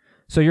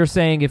 So you're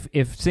saying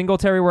if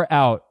Singletary were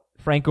out,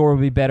 Frank Gore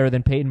would be better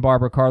than Peyton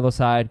Barber, Carlos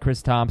Hyde,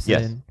 Chris Thompson,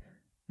 yes.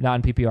 Not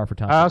in PPR for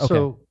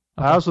Thompson.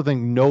 I also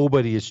think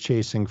nobody is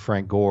chasing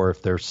Frank Gore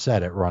if they're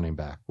set at running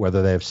back,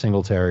 whether they have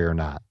Singletary or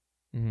not.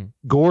 Mm-hmm.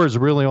 Gore is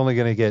really only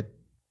going to get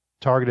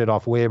targeted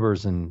off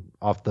waivers and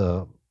off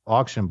the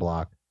auction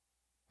block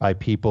by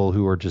people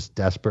who are just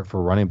desperate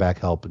for running back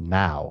help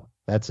now.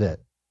 That's it.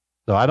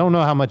 So I don't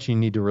know how much you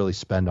need to really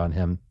spend on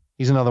him.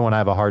 He's another one I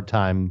have a hard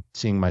time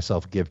seeing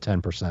myself give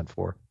 10%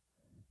 for.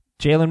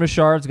 Jalen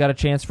Richard's got a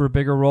chance for a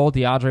bigger role.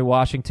 DeAndre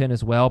Washington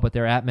as well, but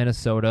they're at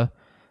Minnesota.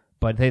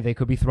 But they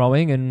could be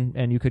throwing,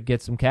 and you could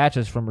get some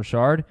catches from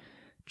Richard.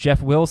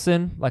 Jeff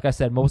Wilson, like I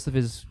said,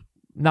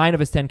 9 of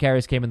his 10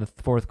 carries came in the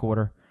fourth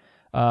quarter.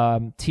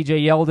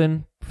 TJ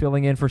Yeldon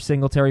filling in for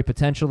Singletary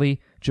potentially.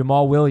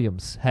 Jamal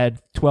Williams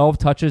had 12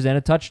 touches and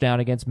a touchdown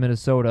against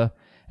Minnesota,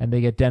 and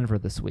they get Denver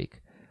this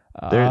week.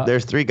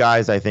 There's 3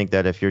 guys I think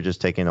that if you're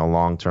just taking a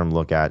long-term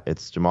look at,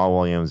 it's Jamal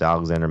Williams,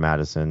 Alexander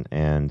Mattison,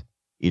 and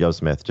Ito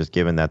Smith, just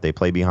given that they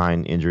play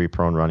behind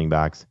injury-prone running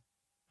backs.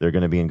 They're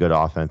going to be in good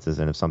offenses,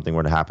 and if something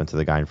were to happen to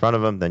the guy in front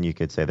of them, then you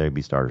could say they'd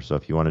be starters. So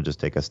if you want to just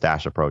take a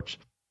stash approach,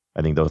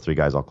 I think those 3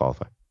 guys all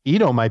qualify.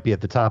 Ito might be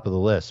at the top of the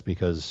list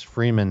because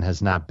Freeman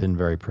has not been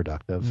very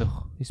productive.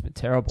 No, he's been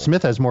terrible.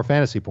 Smith has more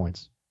fantasy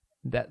points.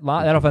 That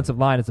offensive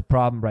line is a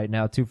problem right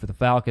now, too, for the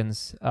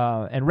Falcons.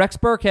 And Rex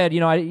Burkhead,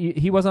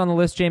 he wasn't on the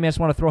list, Jamie. I just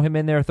want to throw him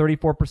in there,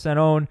 34%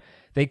 owned.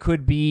 They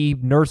could be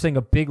nursing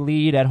a big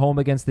lead at home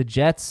against the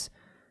Jets.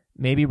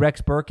 Maybe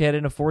Rex Burkhead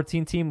in a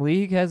 14-team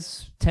league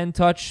has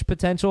 10-touch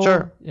potential.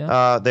 Sure.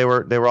 Yeah. They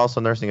were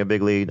also nursing a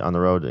big lead on the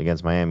road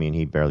against Miami, and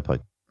he barely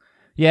played.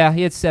 Yeah,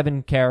 he had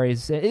 7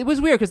 carries. It was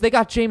weird because they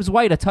got James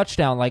White a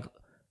touchdown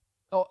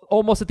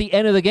almost at the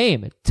end of the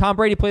game. Tom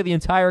Brady played the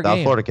entire game.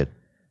 South Florida kid.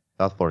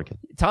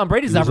 Tom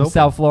Brady's not from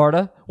South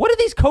Florida. What are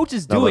these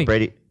coaches doing?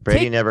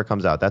 Brady never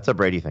comes out. That's a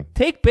Brady thing.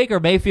 Take Baker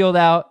Mayfield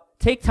out.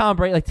 Take Tom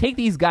Brady. Take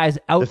these guys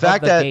out. The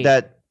fact of the game.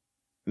 that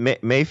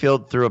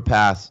Mayfield threw a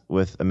pass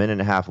with a minute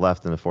and a half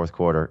left in the fourth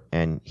quarter,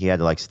 and he had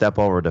to step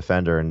over a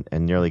defender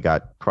and nearly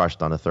got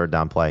crushed on a third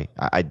down play.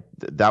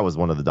 That was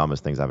one of the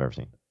dumbest things I've ever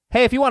seen.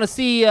 Hey, if you want to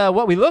see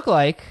what we look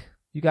like,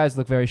 you guys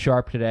look very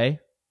sharp today.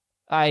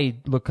 I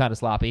look kind of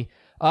sloppy.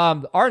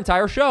 Our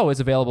entire show is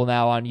available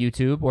now on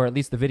YouTube, or at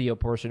least the video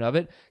portion of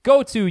it.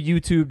 Go to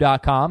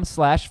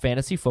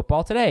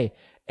youtube.com/fantasyfootball today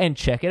and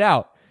check it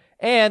out.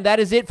 And that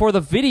is it for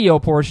the video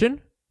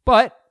portion.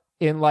 But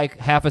in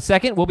half a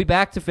second, we'll be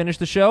back to finish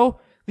the show.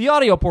 The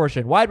audio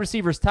portion, wide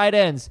receivers, tight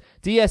ends,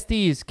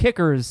 DSTs,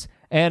 kickers,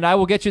 and I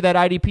will get you that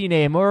IDP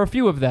name or a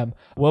few of them.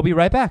 We'll be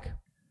right back.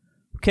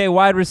 Okay,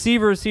 wide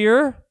receivers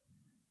here.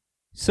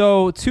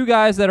 So 2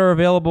 guys that are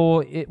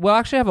available,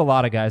 actually I have a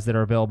lot of guys that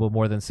are available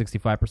more than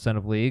 65%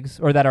 of leagues,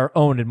 or that are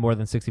owned in more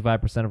than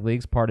 65% of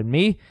leagues, pardon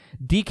me.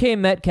 DK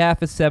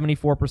Metcalf is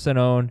 74%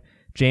 owned.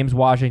 James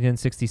Washington,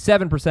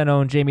 67%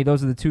 owned. Jamie,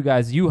 those are the 2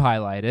 guys you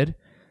highlighted.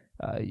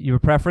 Your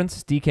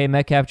preference, DK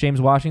Metcalf, James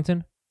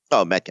Washington?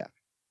 Oh, Metcalf.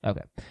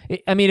 Okay.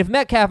 If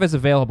Metcalf is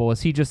available,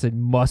 is he just a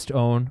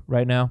must-own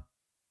right now?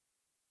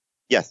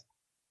 Yes.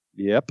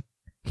 Yep.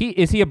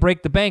 Is he a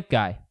break-the-bank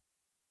guy?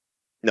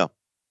 No.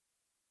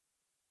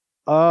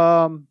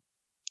 I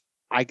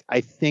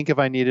think if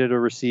I needed a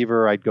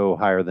receiver, I'd go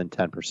higher than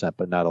 10%,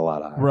 but not a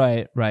lot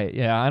higher. Right.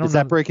 Yeah, I don't know. Is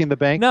that breaking the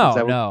bank?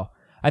 No.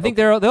 I think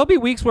there'll be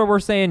weeks where we're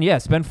saying,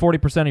 spend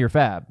 40% of your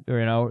fab,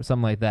 or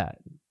something like that.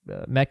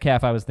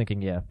 Metcalf, I was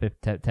thinking, 10,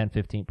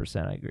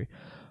 15%. I agree.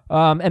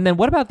 And then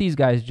what about these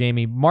guys,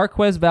 Jamie?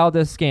 Marquez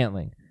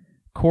Valdez-Scantling,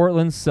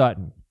 Courtland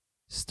Sutton,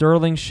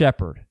 Sterling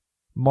Shepard,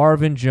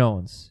 Marvin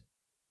Jones.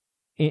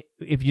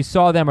 If you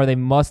saw them, are they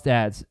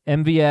must-adds?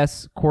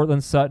 MVS,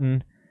 Courtland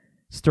Sutton,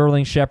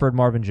 Sterling Shepard,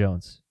 Marvin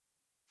Jones.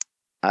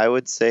 I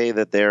would say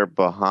that they're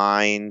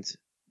behind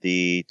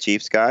the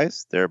Chiefs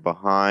guys. They're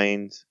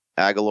behind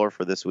Aguilar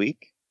for this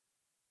week,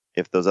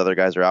 if those other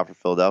guys are out for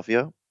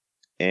Philadelphia.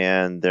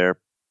 And they're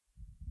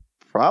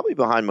probably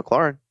behind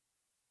McLaurin.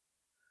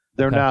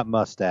 They're not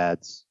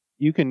must-adds.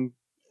 You can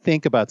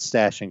think about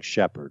stashing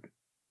Shepard.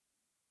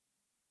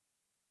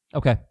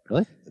 Okay.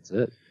 Really? That's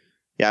it.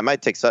 Yeah, I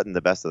might take Sutton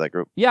the best of that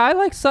group. Yeah, I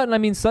like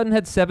Sutton. Sutton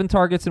had 7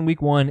 targets in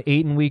week 1,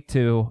 8 in week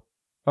 2.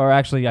 Or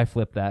actually, I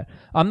flipped that.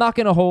 I'm not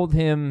going to hold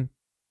him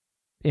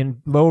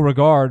in low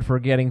regard for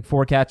getting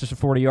 4 catches for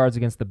 40 yards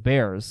against the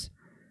Bears.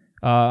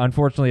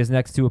 Unfortunately, his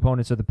next 2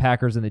 opponents are the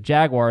Packers and the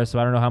Jaguars, so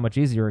I don't know how much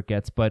easier it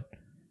gets. But,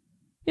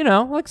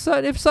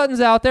 if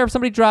Sutton's out there, if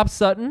somebody drops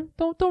Sutton,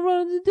 don't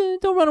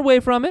run away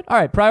from it. All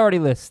right, priority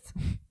list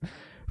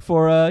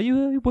for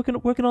you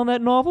working on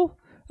that novel.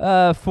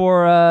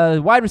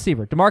 For wide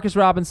receiver, Demarcus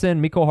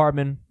Robinson, Mecole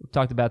Hardman, we've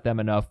talked about them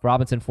enough.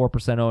 Robinson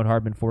 4% owned,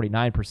 Hardman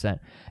 49%.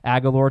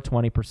 Aguilar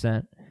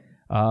 20%.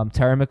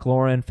 Terry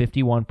McLaurin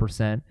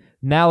 51%.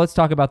 Now let's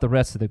talk about the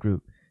rest of the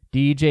group.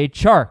 DJ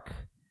Chark,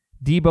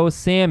 Deebo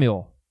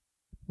Samuel,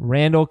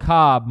 Randall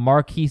Cobb,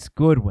 Marquise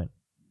Goodwin.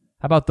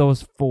 How about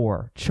those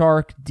 4?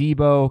 Chark,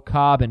 Deebo,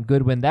 Cobb, and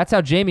Goodwin. That's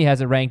how Jamie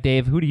has it ranked,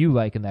 Dave. Who do you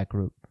like in that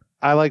group?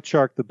 I like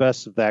Chark the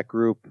best of that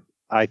group.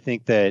 I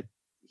think that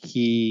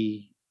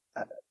he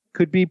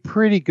could be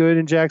pretty good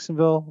in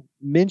Jacksonville.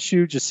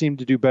 Minshew just seemed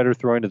to do better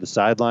throwing to the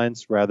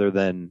sidelines rather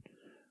than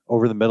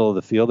over the middle of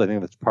the field. I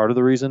think that's part of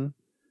the reason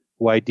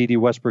why D.D.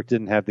 Westbrook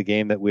didn't have the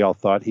game that we all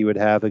thought he would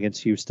have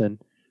against Houston.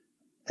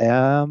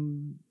 I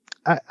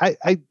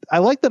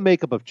like the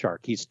makeup of Chark.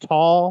 He's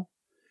tall,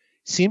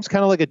 seems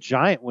kind of like a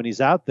giant when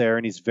he's out there,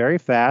 and he's very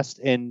fast.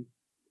 And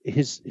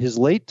his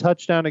late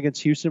touchdown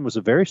against Houston was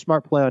a very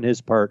smart play on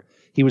his part.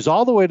 He was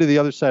all the way to the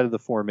other side of the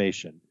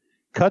formation.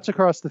 cuts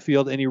across the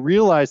field, and he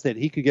realized that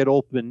he could get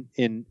open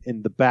in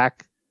the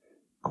back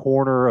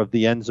corner of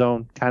the end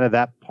zone, kind of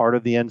that part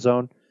of the end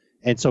zone.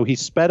 And so he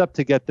sped up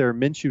to get there.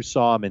 Minshew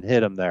saw him and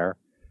hit him there.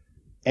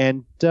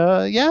 And,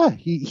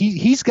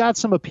 he's got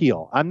some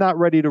appeal. I'm not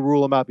ready to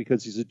rule him out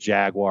because he's a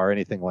Jaguar or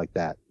anything like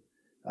that.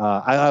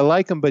 I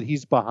like him, but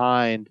he's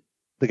behind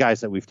the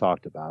guys that we've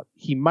talked about.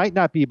 He might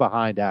not be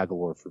behind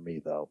Aguilar for me,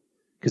 though,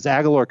 because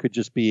Aguilar could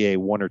just be a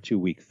 1 or 2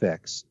 week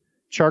fix.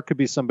 Chark could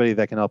be somebody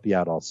that can help you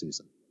out all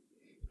season.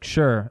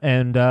 Sure.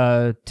 And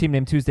Team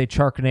Name Tuesday,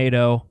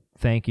 Charknado,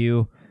 thank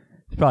you.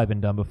 It's probably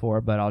been done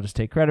before, but I'll just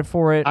take credit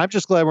for it. I'm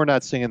just glad we're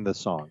not singing this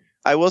song.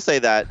 I will say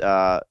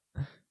that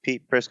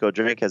Pete Prisco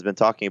Drake has been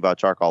talking about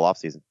Chark all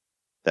offseason,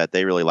 that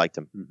they really liked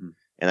him. Mm-hmm.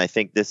 And I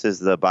think this is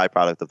the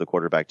byproduct of the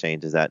quarterback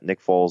change, is that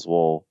Nick Foles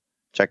will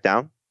check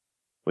down,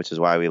 which is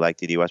why we like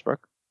D.D.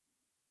 Westbrook.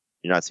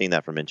 You're not seeing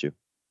that from Minshew.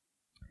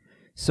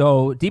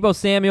 So Deebo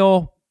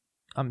Samuel,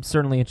 I'm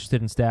certainly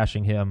interested in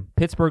stashing him.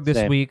 Pittsburgh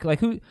this week. I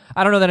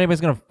don't know that anybody's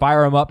going to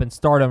fire him up and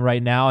start him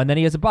right now, and then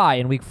he has a bye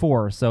in week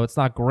 4, so it's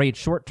not great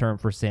short term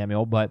for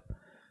Samuel, but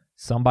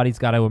somebody's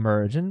got to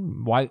emerge.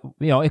 And why?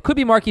 It could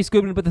be Marquise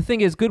Goodwin, but the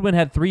thing is, Goodwin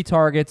had 3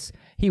 targets.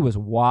 He was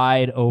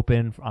wide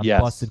open on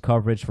busted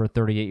coverage for a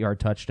 38-yard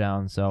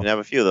touchdown. So you have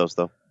a few of those,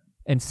 though.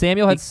 And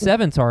Samuel had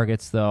 7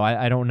 targets, though.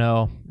 I don't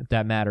know if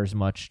that matters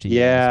much to you.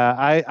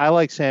 Yeah, I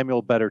like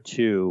Samuel better,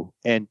 too.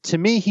 And to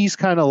me, he's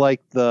kind of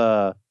like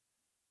the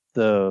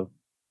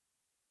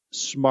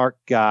smart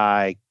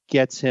guy,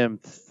 gets him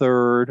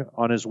 3rd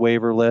on his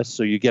waiver list.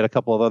 So you get a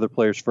couple of other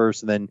players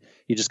first, and then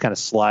you just kind of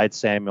slide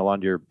Samuel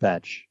onto your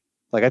bench.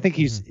 I think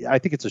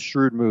it's a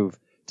shrewd move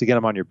to get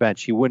him on your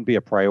bench. He wouldn't be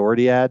a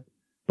priority ad,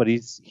 but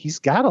he's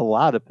got a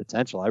lot of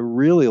potential. I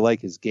really like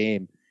his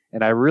game,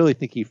 and I really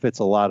think he fits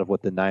a lot of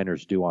what the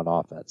Niners do on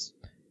offense.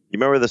 You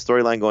remember the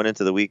storyline going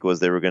into the week was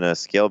they were going to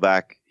scale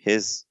back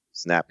his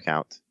snap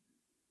count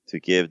to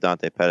give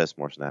Dante Pettis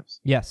more snaps.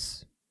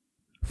 Yes.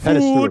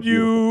 Fooled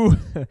you.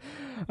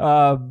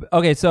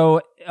 Okay, so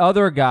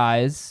other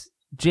guys.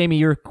 Jamie,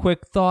 your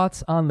quick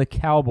thoughts on the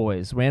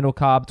Cowboys. Randall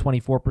Cobb,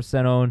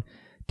 24% owned.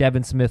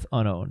 Devin Smith,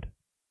 unowned.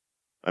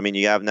 I mean,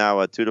 you have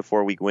now a 2 to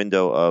 4 week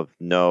window of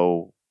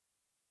no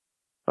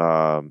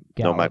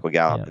Michael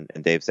Gallup. Yeah.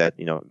 And Dave said,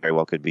 very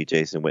well could be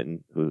Jason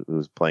Witten,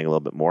 who's playing a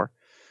little bit more.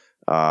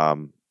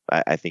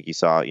 I think you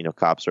saw,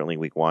 Cobb certainly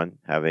week 1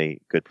 have a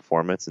good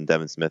performance, and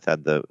Devin Smith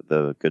had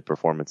the good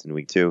performance in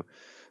week 2.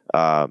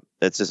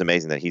 It's just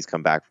amazing that he's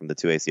come back from the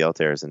 2 ACL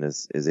tears and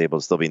is able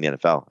to still be in the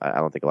NFL. I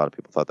don't think a lot of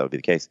people thought that would be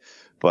the case,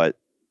 but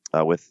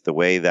with the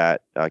way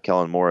that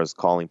Kellen Moore is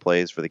calling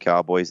plays for the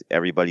Cowboys,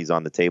 everybody's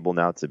on the table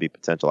now to be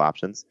potential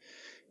options.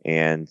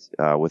 And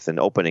with an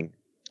opening,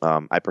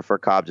 I prefer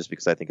Cobb just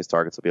because I think his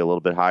targets will be a little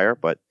bit higher.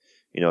 But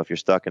if you're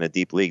stuck in a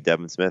deep league,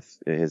 Devin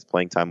Smith, his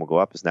playing time will go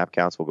up, his snap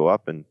counts will go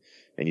up, and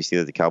you see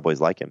that the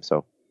Cowboys like him.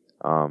 So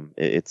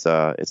it's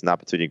an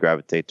opportunity to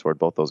gravitate toward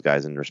both those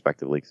guys in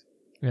respective leagues.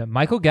 Yeah,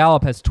 Michael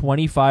Gallup has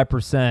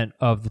 25%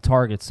 of the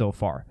targets so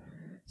far.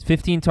 It's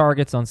 15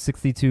 targets on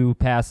 62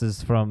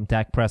 passes from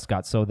Dak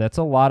Prescott. So that's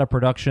a lot of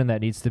production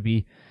that needs to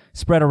be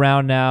spread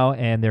around now,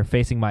 and they're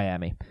facing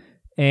Miami.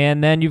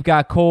 And then you've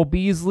got Cole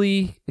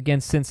Beasley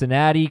against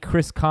Cincinnati,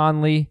 Chris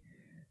Conley,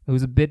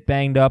 who's a bit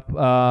banged up,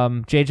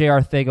 J.J.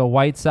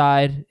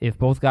 Arcega-Whiteside. If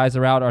both guys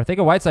are out,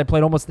 Arcega-Whiteside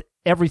played almost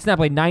every snap,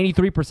 played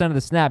 93% of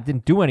the snap,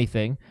 didn't do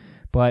anything,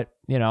 but,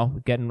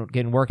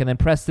 getting work. And then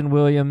Preston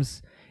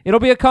Williams. It'll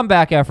be a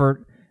comeback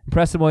effort.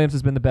 Preston Williams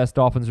has been the best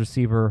Dolphins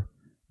receiver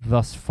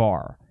thus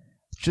far.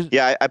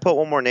 I put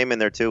one more name in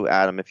there too,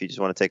 Adam, if you just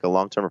want to take a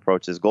long-term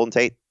approach, is Golden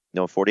Tate.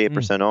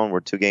 48% owned.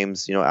 We're 2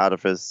 games, out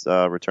of his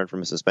return from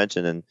his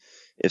suspension. And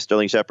if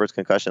Sterling Shepard's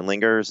concussion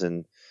lingers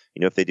and,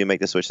 if they do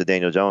make the switch to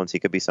Daniel Jones, he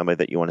could be somebody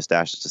that you want to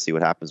stash just to see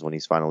what happens when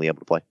he's finally able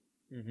to play.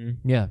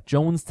 Mm-hmm. Yeah,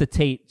 Jones to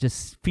Tate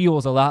just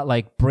feels a lot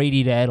like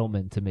Brady to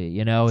Edelman to me.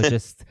 It's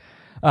just...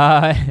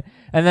 and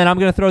then I'm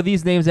going to throw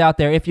these names out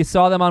there. If you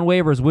saw them on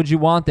waivers, would you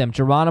want them?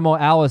 Geronimo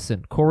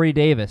Allison, Corey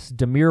Davis,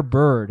 Damiere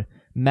Byrd,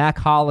 Mac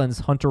Hollins,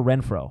 Hunter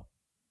Renfrow.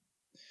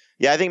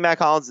 Yeah, I think Mac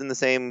Hollins in the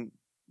same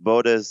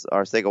boat as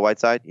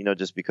Arcega-Whiteside,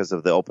 just because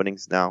of the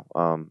openings now.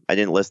 I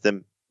didn't list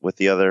him with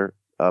the other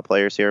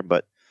players here,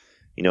 but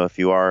if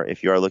you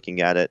are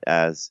looking at it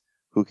as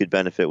who could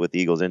benefit with the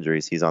Eagles'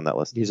 injuries, he's on that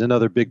list. He's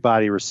another big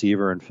body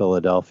receiver in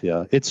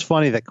Philadelphia. It's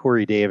funny that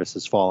Corey Davis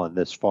has fallen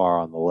this far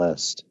on the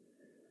list.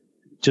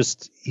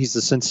 He's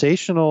a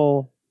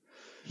sensational.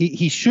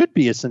 He should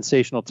be a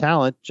sensational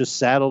talent, just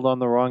saddled on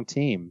the wrong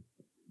team,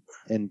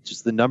 and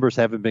just the numbers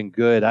haven't been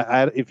good.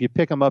 If you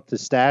pick him up to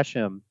stash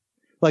him,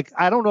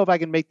 I don't know if I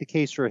can make the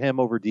case for him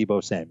over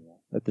Deebo Samuel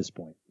at this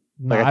point.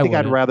 I think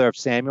I'd rather have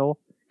Samuel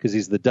because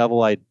he's the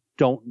devil I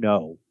don't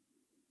know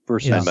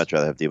versus I'd much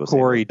rather have Deebo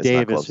Corey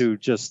Davis, who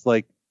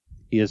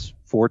he has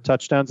 4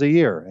 touchdowns a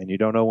year, and you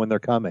don't know when they're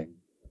coming.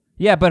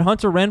 Yeah, but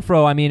Hunter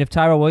Renfrow. I mean, if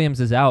Tyrell Williams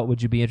is out,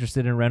 would you be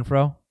interested in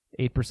Renfrow?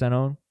 8%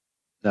 owned?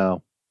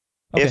 No.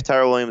 Okay. If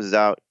Tyrell Williams is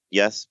out,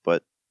 yes,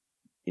 but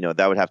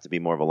that would have to be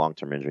more of a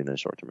long-term injury than a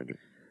short-term injury.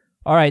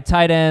 All right,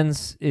 tight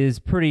ends is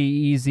pretty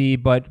easy,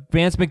 but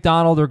Vance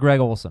McDonald or Greg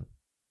Olsen?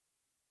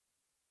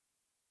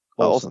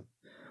 Olsen.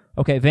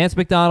 Okay, Vance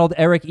McDonald,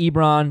 Eric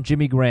Ebron,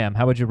 Jimmy Graham.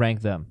 How would you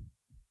rank them?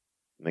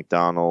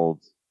 McDonald,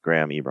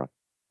 Graham, Ebron.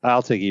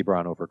 I'll take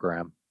Ebron over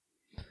Graham.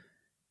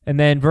 And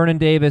then Vernon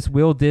Davis,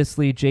 Will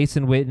Dissly,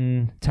 Jason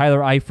Witten, Tyler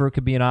Eifert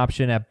could be an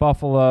option at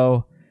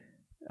Buffalo.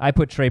 I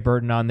put Trey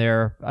Burton on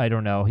there. I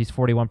don't know. He's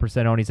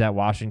 41% owned. He's at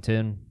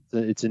Washington.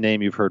 It's a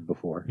name you've heard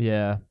before.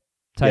 Yeah.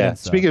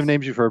 Speaking of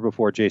names you've heard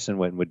before, Jason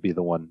Witten would be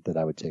the one that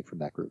I would take from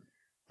that group.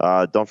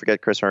 Don't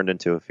forget Chris Herndon,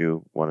 too, if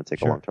you want to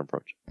take a long-term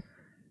approach.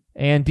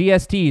 And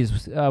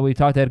DSTs, we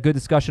had a good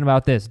discussion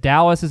about this.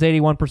 Dallas is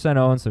 81%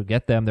 owned, so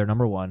get them. They're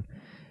number one.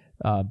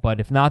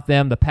 But if not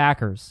them, the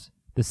Packers,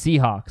 the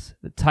Seahawks,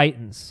 the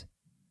Titans,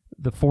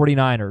 the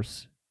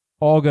 49ers,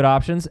 all good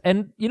options.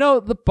 And,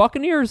 the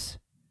Buccaneers,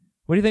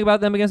 what do you think about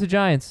them against the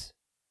Giants?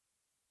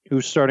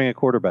 Who's starting at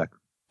quarterback?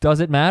 Does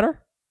it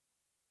matter?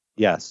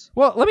 Yes.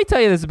 Well, let me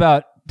tell you this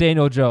about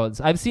Daniel Jones.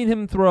 I've seen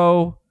him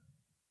play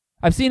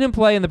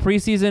in the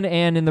preseason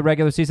and in the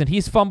regular season.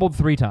 He's fumbled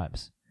 3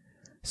 times.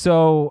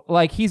 So,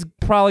 he's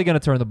probably going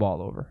to turn the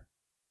ball over.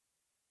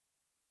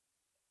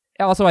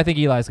 Also, I think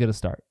Eli's going to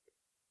start.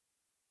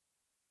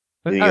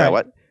 You got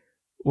what?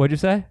 What'd you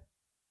say?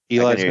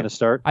 Eli's going to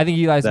start? I think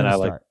Eli's going to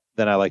start.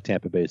 Then I like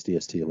Tampa Bay's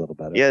DST a little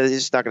better. Yeah, he's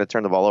just not going to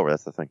turn the ball over.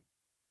 That's the thing.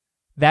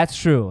 That's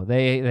true.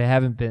 They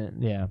haven't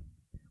been, yeah.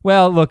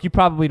 Well, look, you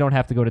probably don't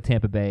have to go to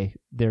Tampa Bay,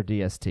 their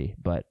DST,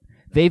 but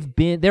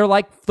they're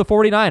like the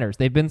 49ers.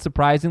 They've been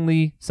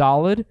surprisingly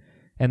solid,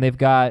 and they've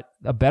got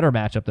a better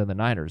matchup than the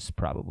Niners,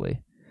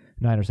 probably.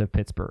 Niners have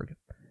Pittsburgh.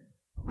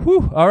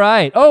 Whew, all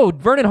right. Oh,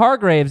 Vernon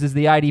Hargraves is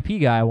the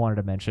IDP guy I wanted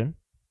to mention.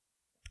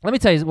 Let me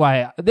tell you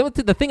why.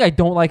 The thing I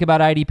don't like about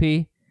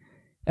IDP,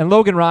 and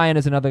Logan Ryan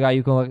is another guy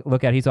you can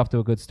look at. He's off to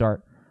a good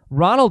start.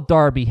 Ronald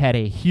Darby had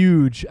a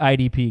huge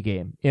IDP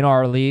game in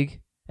our league,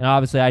 and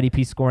obviously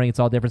IDP scoring, it's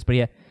all different, but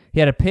he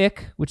had a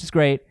pick, which is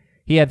great.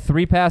 He had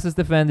 3 passes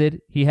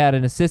defended. He had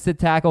an assisted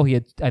tackle. He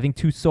had, I think,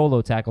 2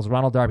 solo tackles.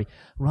 Ronald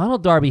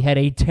Darby had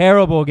a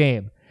terrible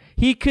game.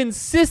 He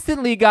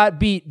consistently got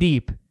beat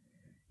deep.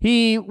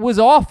 He was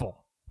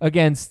awful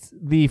against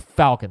the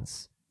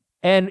Falcons.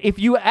 And if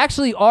you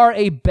actually are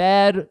a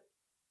bad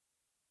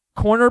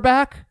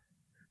cornerback,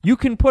 you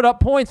can put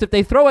up points if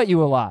they throw at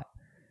you a lot.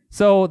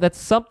 So that's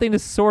something to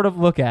sort of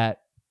look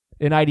at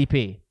in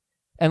IDP.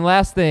 And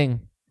last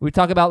thing, we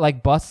talk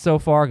about busts so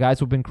far, guys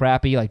who've been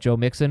crappy like Joe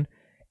Mixon.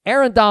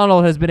 Aaron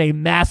Donald has been a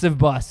massive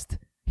bust.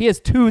 He has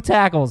 2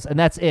 tackles, and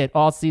that's it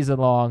all season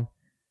long.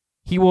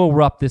 He will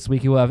erupt this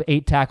week. He will have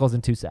 8 tackles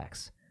and 2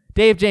 sacks.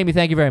 Dave, Jamie,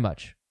 thank you very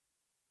much.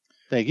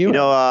 Thank you.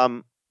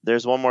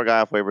 There's one more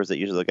guy off waivers that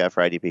you should look at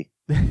for IDP.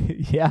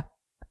 Yeah.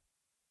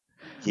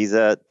 He's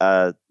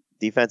a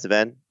defensive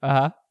end.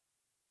 Uh-huh.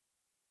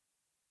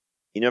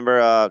 You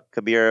remember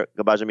Kabir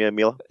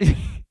Gabajamila?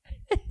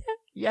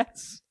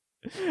 Yes.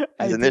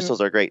 His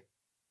initials are great.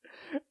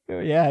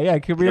 Yeah.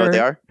 Kabir. You know what they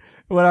are?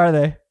 What are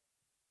they?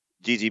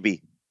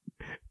 GGB.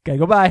 Okay,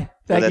 go bye.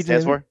 Thank you, you,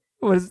 stands Jamie. for?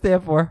 What does it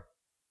stand for?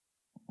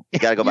 You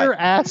gotta go You're back.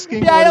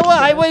 asking. Yeah,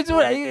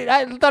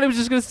 I thought he was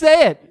just going to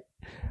say it.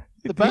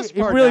 The best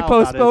part he really now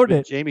about postponed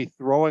it. Jamie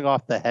throwing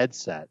off the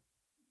headset,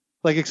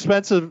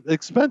 expensive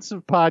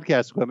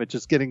podcast equipment,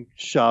 just getting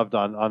shoved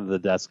on the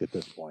desk at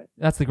this point.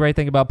 That's the great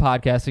thing about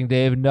podcasting,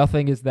 Dave.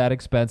 Nothing is that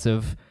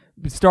expensive.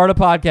 Start a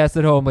podcast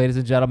at home, ladies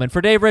and gentlemen.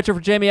 For Dave Richard,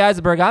 for Jamie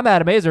Eisenberg, I'm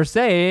Adam Azer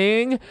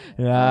saying,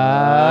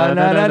 na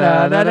na na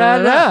na na na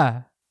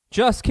na.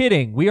 Just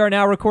kidding. We are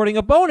now recording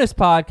a bonus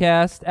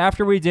podcast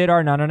after we did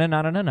our na na na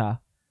na na na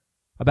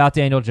about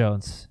Daniel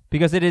Jones,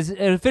 because it is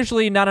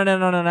officially na na na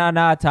na na na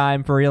na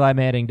time for Eli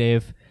Manning,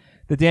 Dave.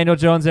 The Daniel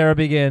Jones era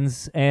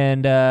begins,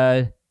 and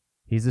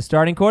he's the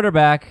starting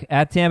quarterback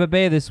at Tampa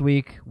Bay this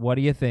week. What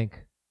do you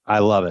think? I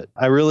love it.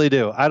 I really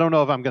do. I don't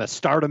know if I'm going to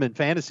start him in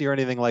fantasy or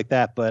anything like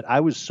that, but I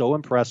was so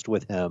impressed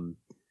with him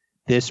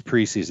this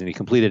preseason. He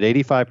completed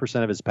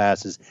 85% of his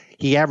passes.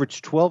 He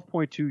averaged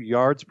 12.2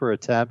 yards per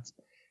attempt.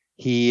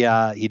 He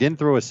didn't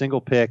throw a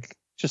single pick,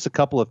 just a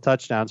couple of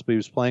touchdowns, but he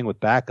was playing with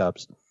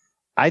backups.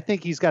 I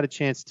think he's got a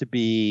chance to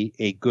be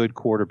a good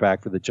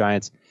quarterback for the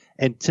Giants.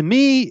 And to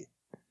me,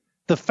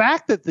 the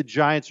fact that the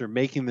Giants are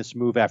making this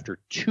move after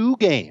 2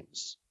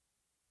 games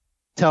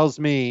tells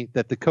me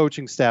that the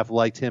coaching staff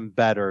liked him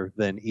better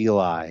than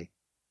Eli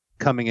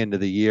coming into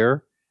the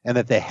year, and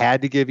that they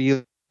had to give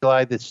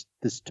Eli this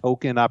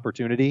token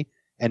opportunity.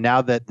 And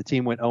now that the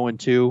team went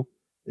 0-2,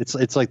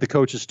 it's like the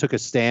coaches took a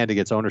stand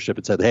against ownership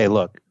and said, hey,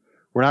 look,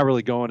 we're not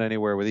really going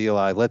anywhere with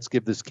Eli. Let's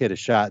give this kid a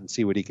shot and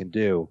see what he can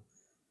do.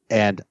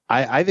 And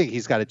I think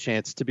he's got a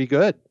chance to be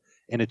good.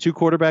 In a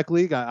 2-quarterback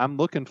league, I'm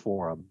looking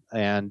for him.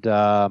 And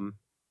I'm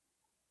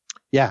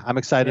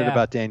excited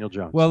about Daniel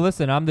Jones. Well,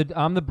 listen, I'm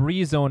the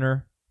Breeze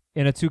owner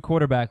in a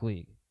 2-quarterback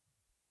league,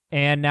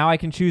 and now I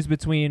can choose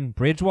between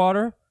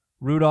Bridgewater,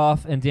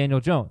 Rudolph, and Daniel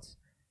Jones.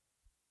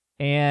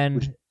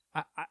 And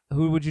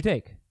who would you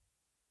take?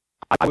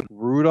 I would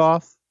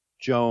Rudolph,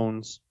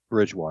 Jones,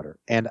 Bridgewater,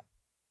 and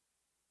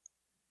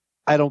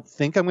I don't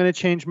think I'm going to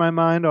change my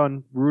mind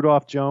on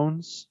Rudolph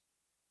Jones,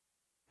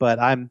 but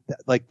I'm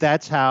like,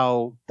 that's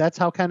how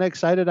kind of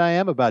excited I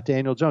am about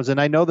Daniel Jones. And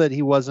I know that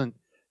he wasn't,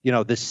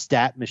 the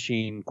stat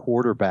machine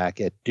quarterback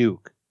at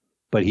Duke,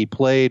 but he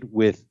played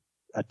with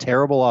a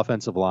terrible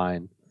offensive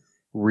line,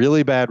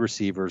 really bad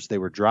receivers. They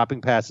were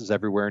dropping passes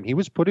everywhere, and he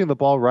was putting the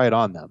ball right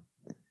on them.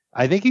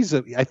 I think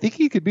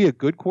he could be a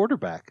good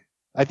quarterback.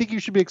 I think you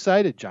should be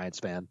excited, Giants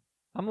fan.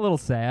 I'm a little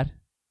sad.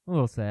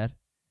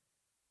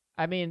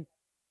 I mean,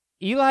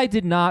 Eli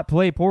did not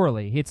play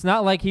poorly. It's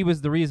not like he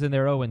was the reason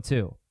they're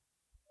 0-2.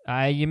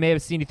 You may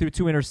have seen he threw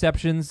 2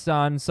 interceptions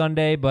on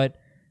Sunday, but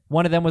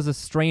one of them was a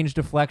strange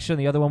deflection.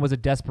 The other one was a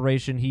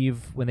desperation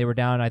heave when they were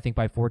down, I think,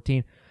 by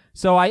 14.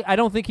 So I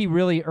don't think he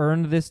really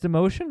earned this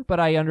demotion, but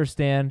I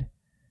understand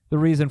the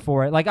reason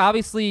for it. Like,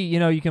 obviously,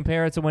 you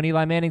compare it to when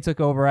Eli Manning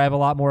took over. I have a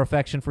lot more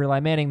affection for Eli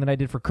Manning than I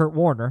did for Kurt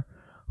Warner,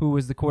 who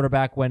was the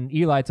quarterback when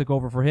Eli took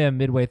over for him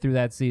midway through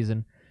that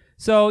season.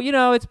 So,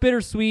 it's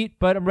bittersweet,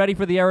 but I'm ready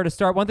for the era to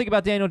start. One thing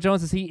about Daniel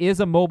Jones is he is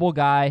a mobile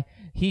guy.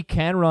 He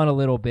can run a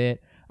little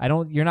bit.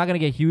 You're not going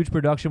to get huge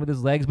production with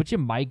his legs, but you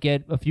might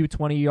get a few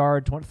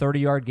 20-yard,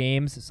 30-yard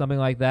games, something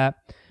like that.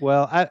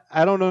 Well,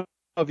 I don't know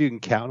if you can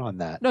count on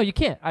that. No, you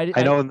can't. I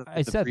know in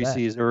the said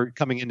preseason that. or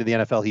coming into the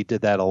NFL, he did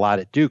that a lot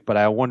at Duke, but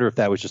I wonder if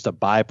that was just a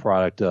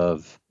byproduct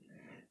of,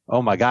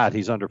 oh my God,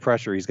 he's under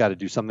pressure. He's got to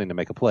do something to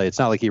make a play. It's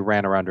not like he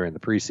ran around during the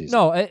preseason.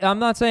 No, I'm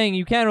not saying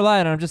you can't rely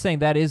on it. I'm just saying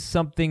that is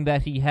something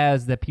that he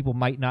has that people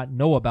might not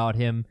know about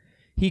him.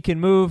 He can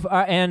move,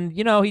 and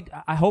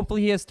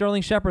hopefully he has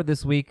Sterling Shepard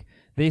this week.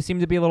 They seem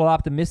to be a little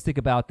optimistic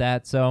about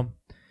that. So,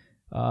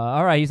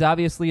 all right, he's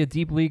obviously a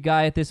deep league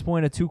guy at this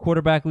point, a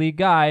 2-quarterback league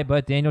guy,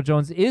 but Daniel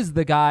Jones is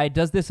the guy.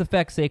 Does this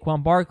affect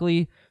Saquon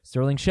Barkley,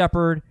 Sterling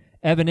Shepard,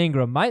 Evan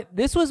Ingram?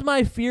 This was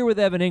my fear with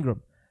Evan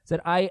Ingram.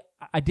 That I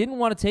didn't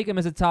want to take him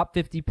as a top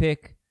 50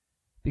 pick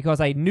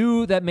because I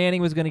knew that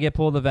Manning was going to get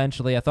pulled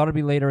eventually. I thought it'd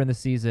be later in the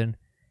season.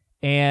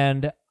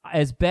 And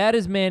as bad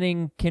as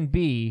Manning can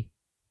be,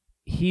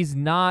 he's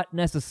not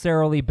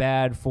necessarily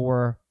bad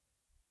for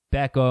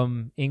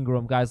Beckham,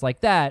 Ingram, guys like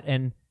that,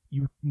 and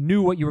you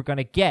knew what you were going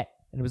to get,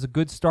 and it was a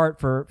good start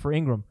for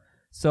Ingram.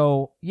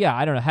 So, yeah,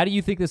 I don't know. How do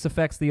you think this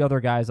affects the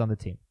other guys on the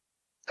team?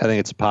 I think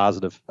it's a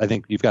positive. I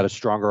think you've got a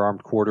stronger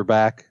armed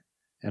quarterback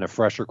and a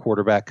fresher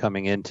quarterback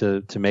coming in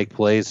to make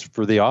plays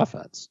for the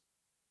offense.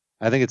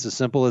 I think it's as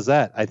simple as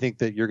that. I think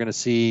that you're going to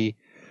see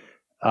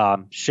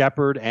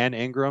Shepard and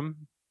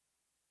Ingram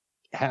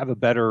have a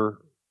better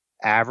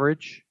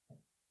average,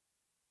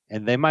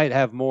 and they might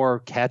have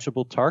more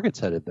catchable targets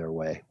headed their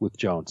way with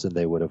Jones than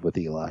they would have with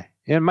Eli.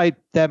 And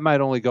that might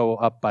only go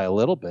up by a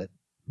little bit.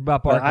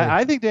 About Barkley?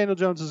 I think Daniel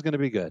Jones is going to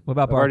be good. What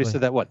about Barkley? I've already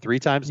said that, 3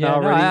 times now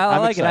already? I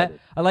I'm like excited.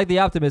 it. I like the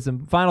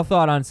optimism. Final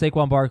thought on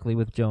Saquon Barkley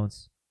with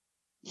Jones.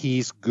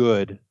 He's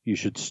good. You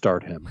should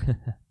start him.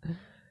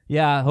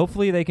 Yeah,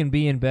 hopefully they can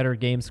be in better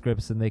game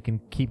scripts and they can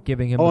keep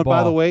giving him the ball. And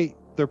by the way,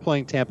 they're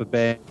playing Tampa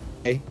Bay.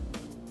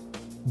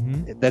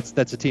 Mm-hmm.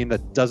 That's a team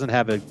that doesn't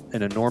have an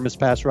enormous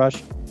pass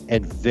rush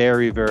and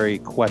very, very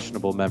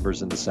questionable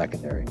members in the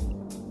secondary.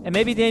 And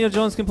maybe Daniel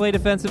Jones can play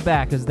defensive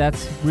back because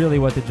that's really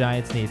what the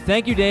Giants need.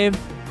 Thank you, Dave.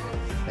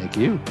 Thank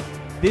you.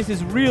 This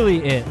is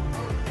really it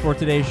for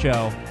today's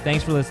show.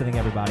 Thanks for listening,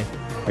 everybody.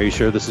 Are you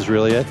sure this is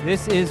really it?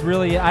 This is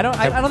really it. I don't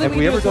think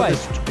we can do it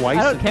twice. Have we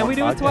ever done this twice? Can we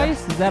do it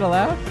twice? Is that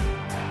allowed?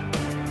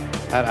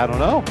 I don't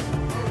know.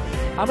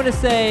 I'm going to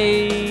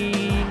say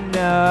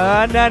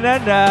nah.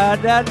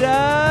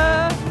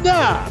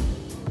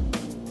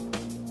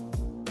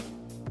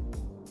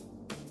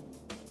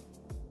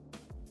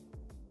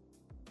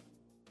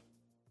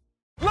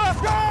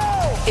 Let's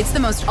go! It's the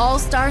most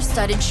all-star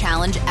studded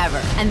challenge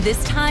ever. And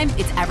this time,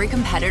 it's every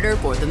competitor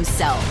for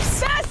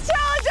themselves. Best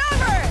challenge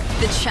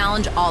ever! The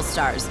Challenge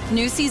All-Stars.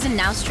 New season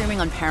now streaming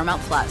on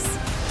Paramount+.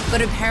 Go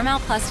to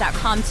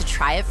ParamountPlus.com to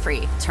try it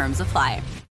free. Terms apply.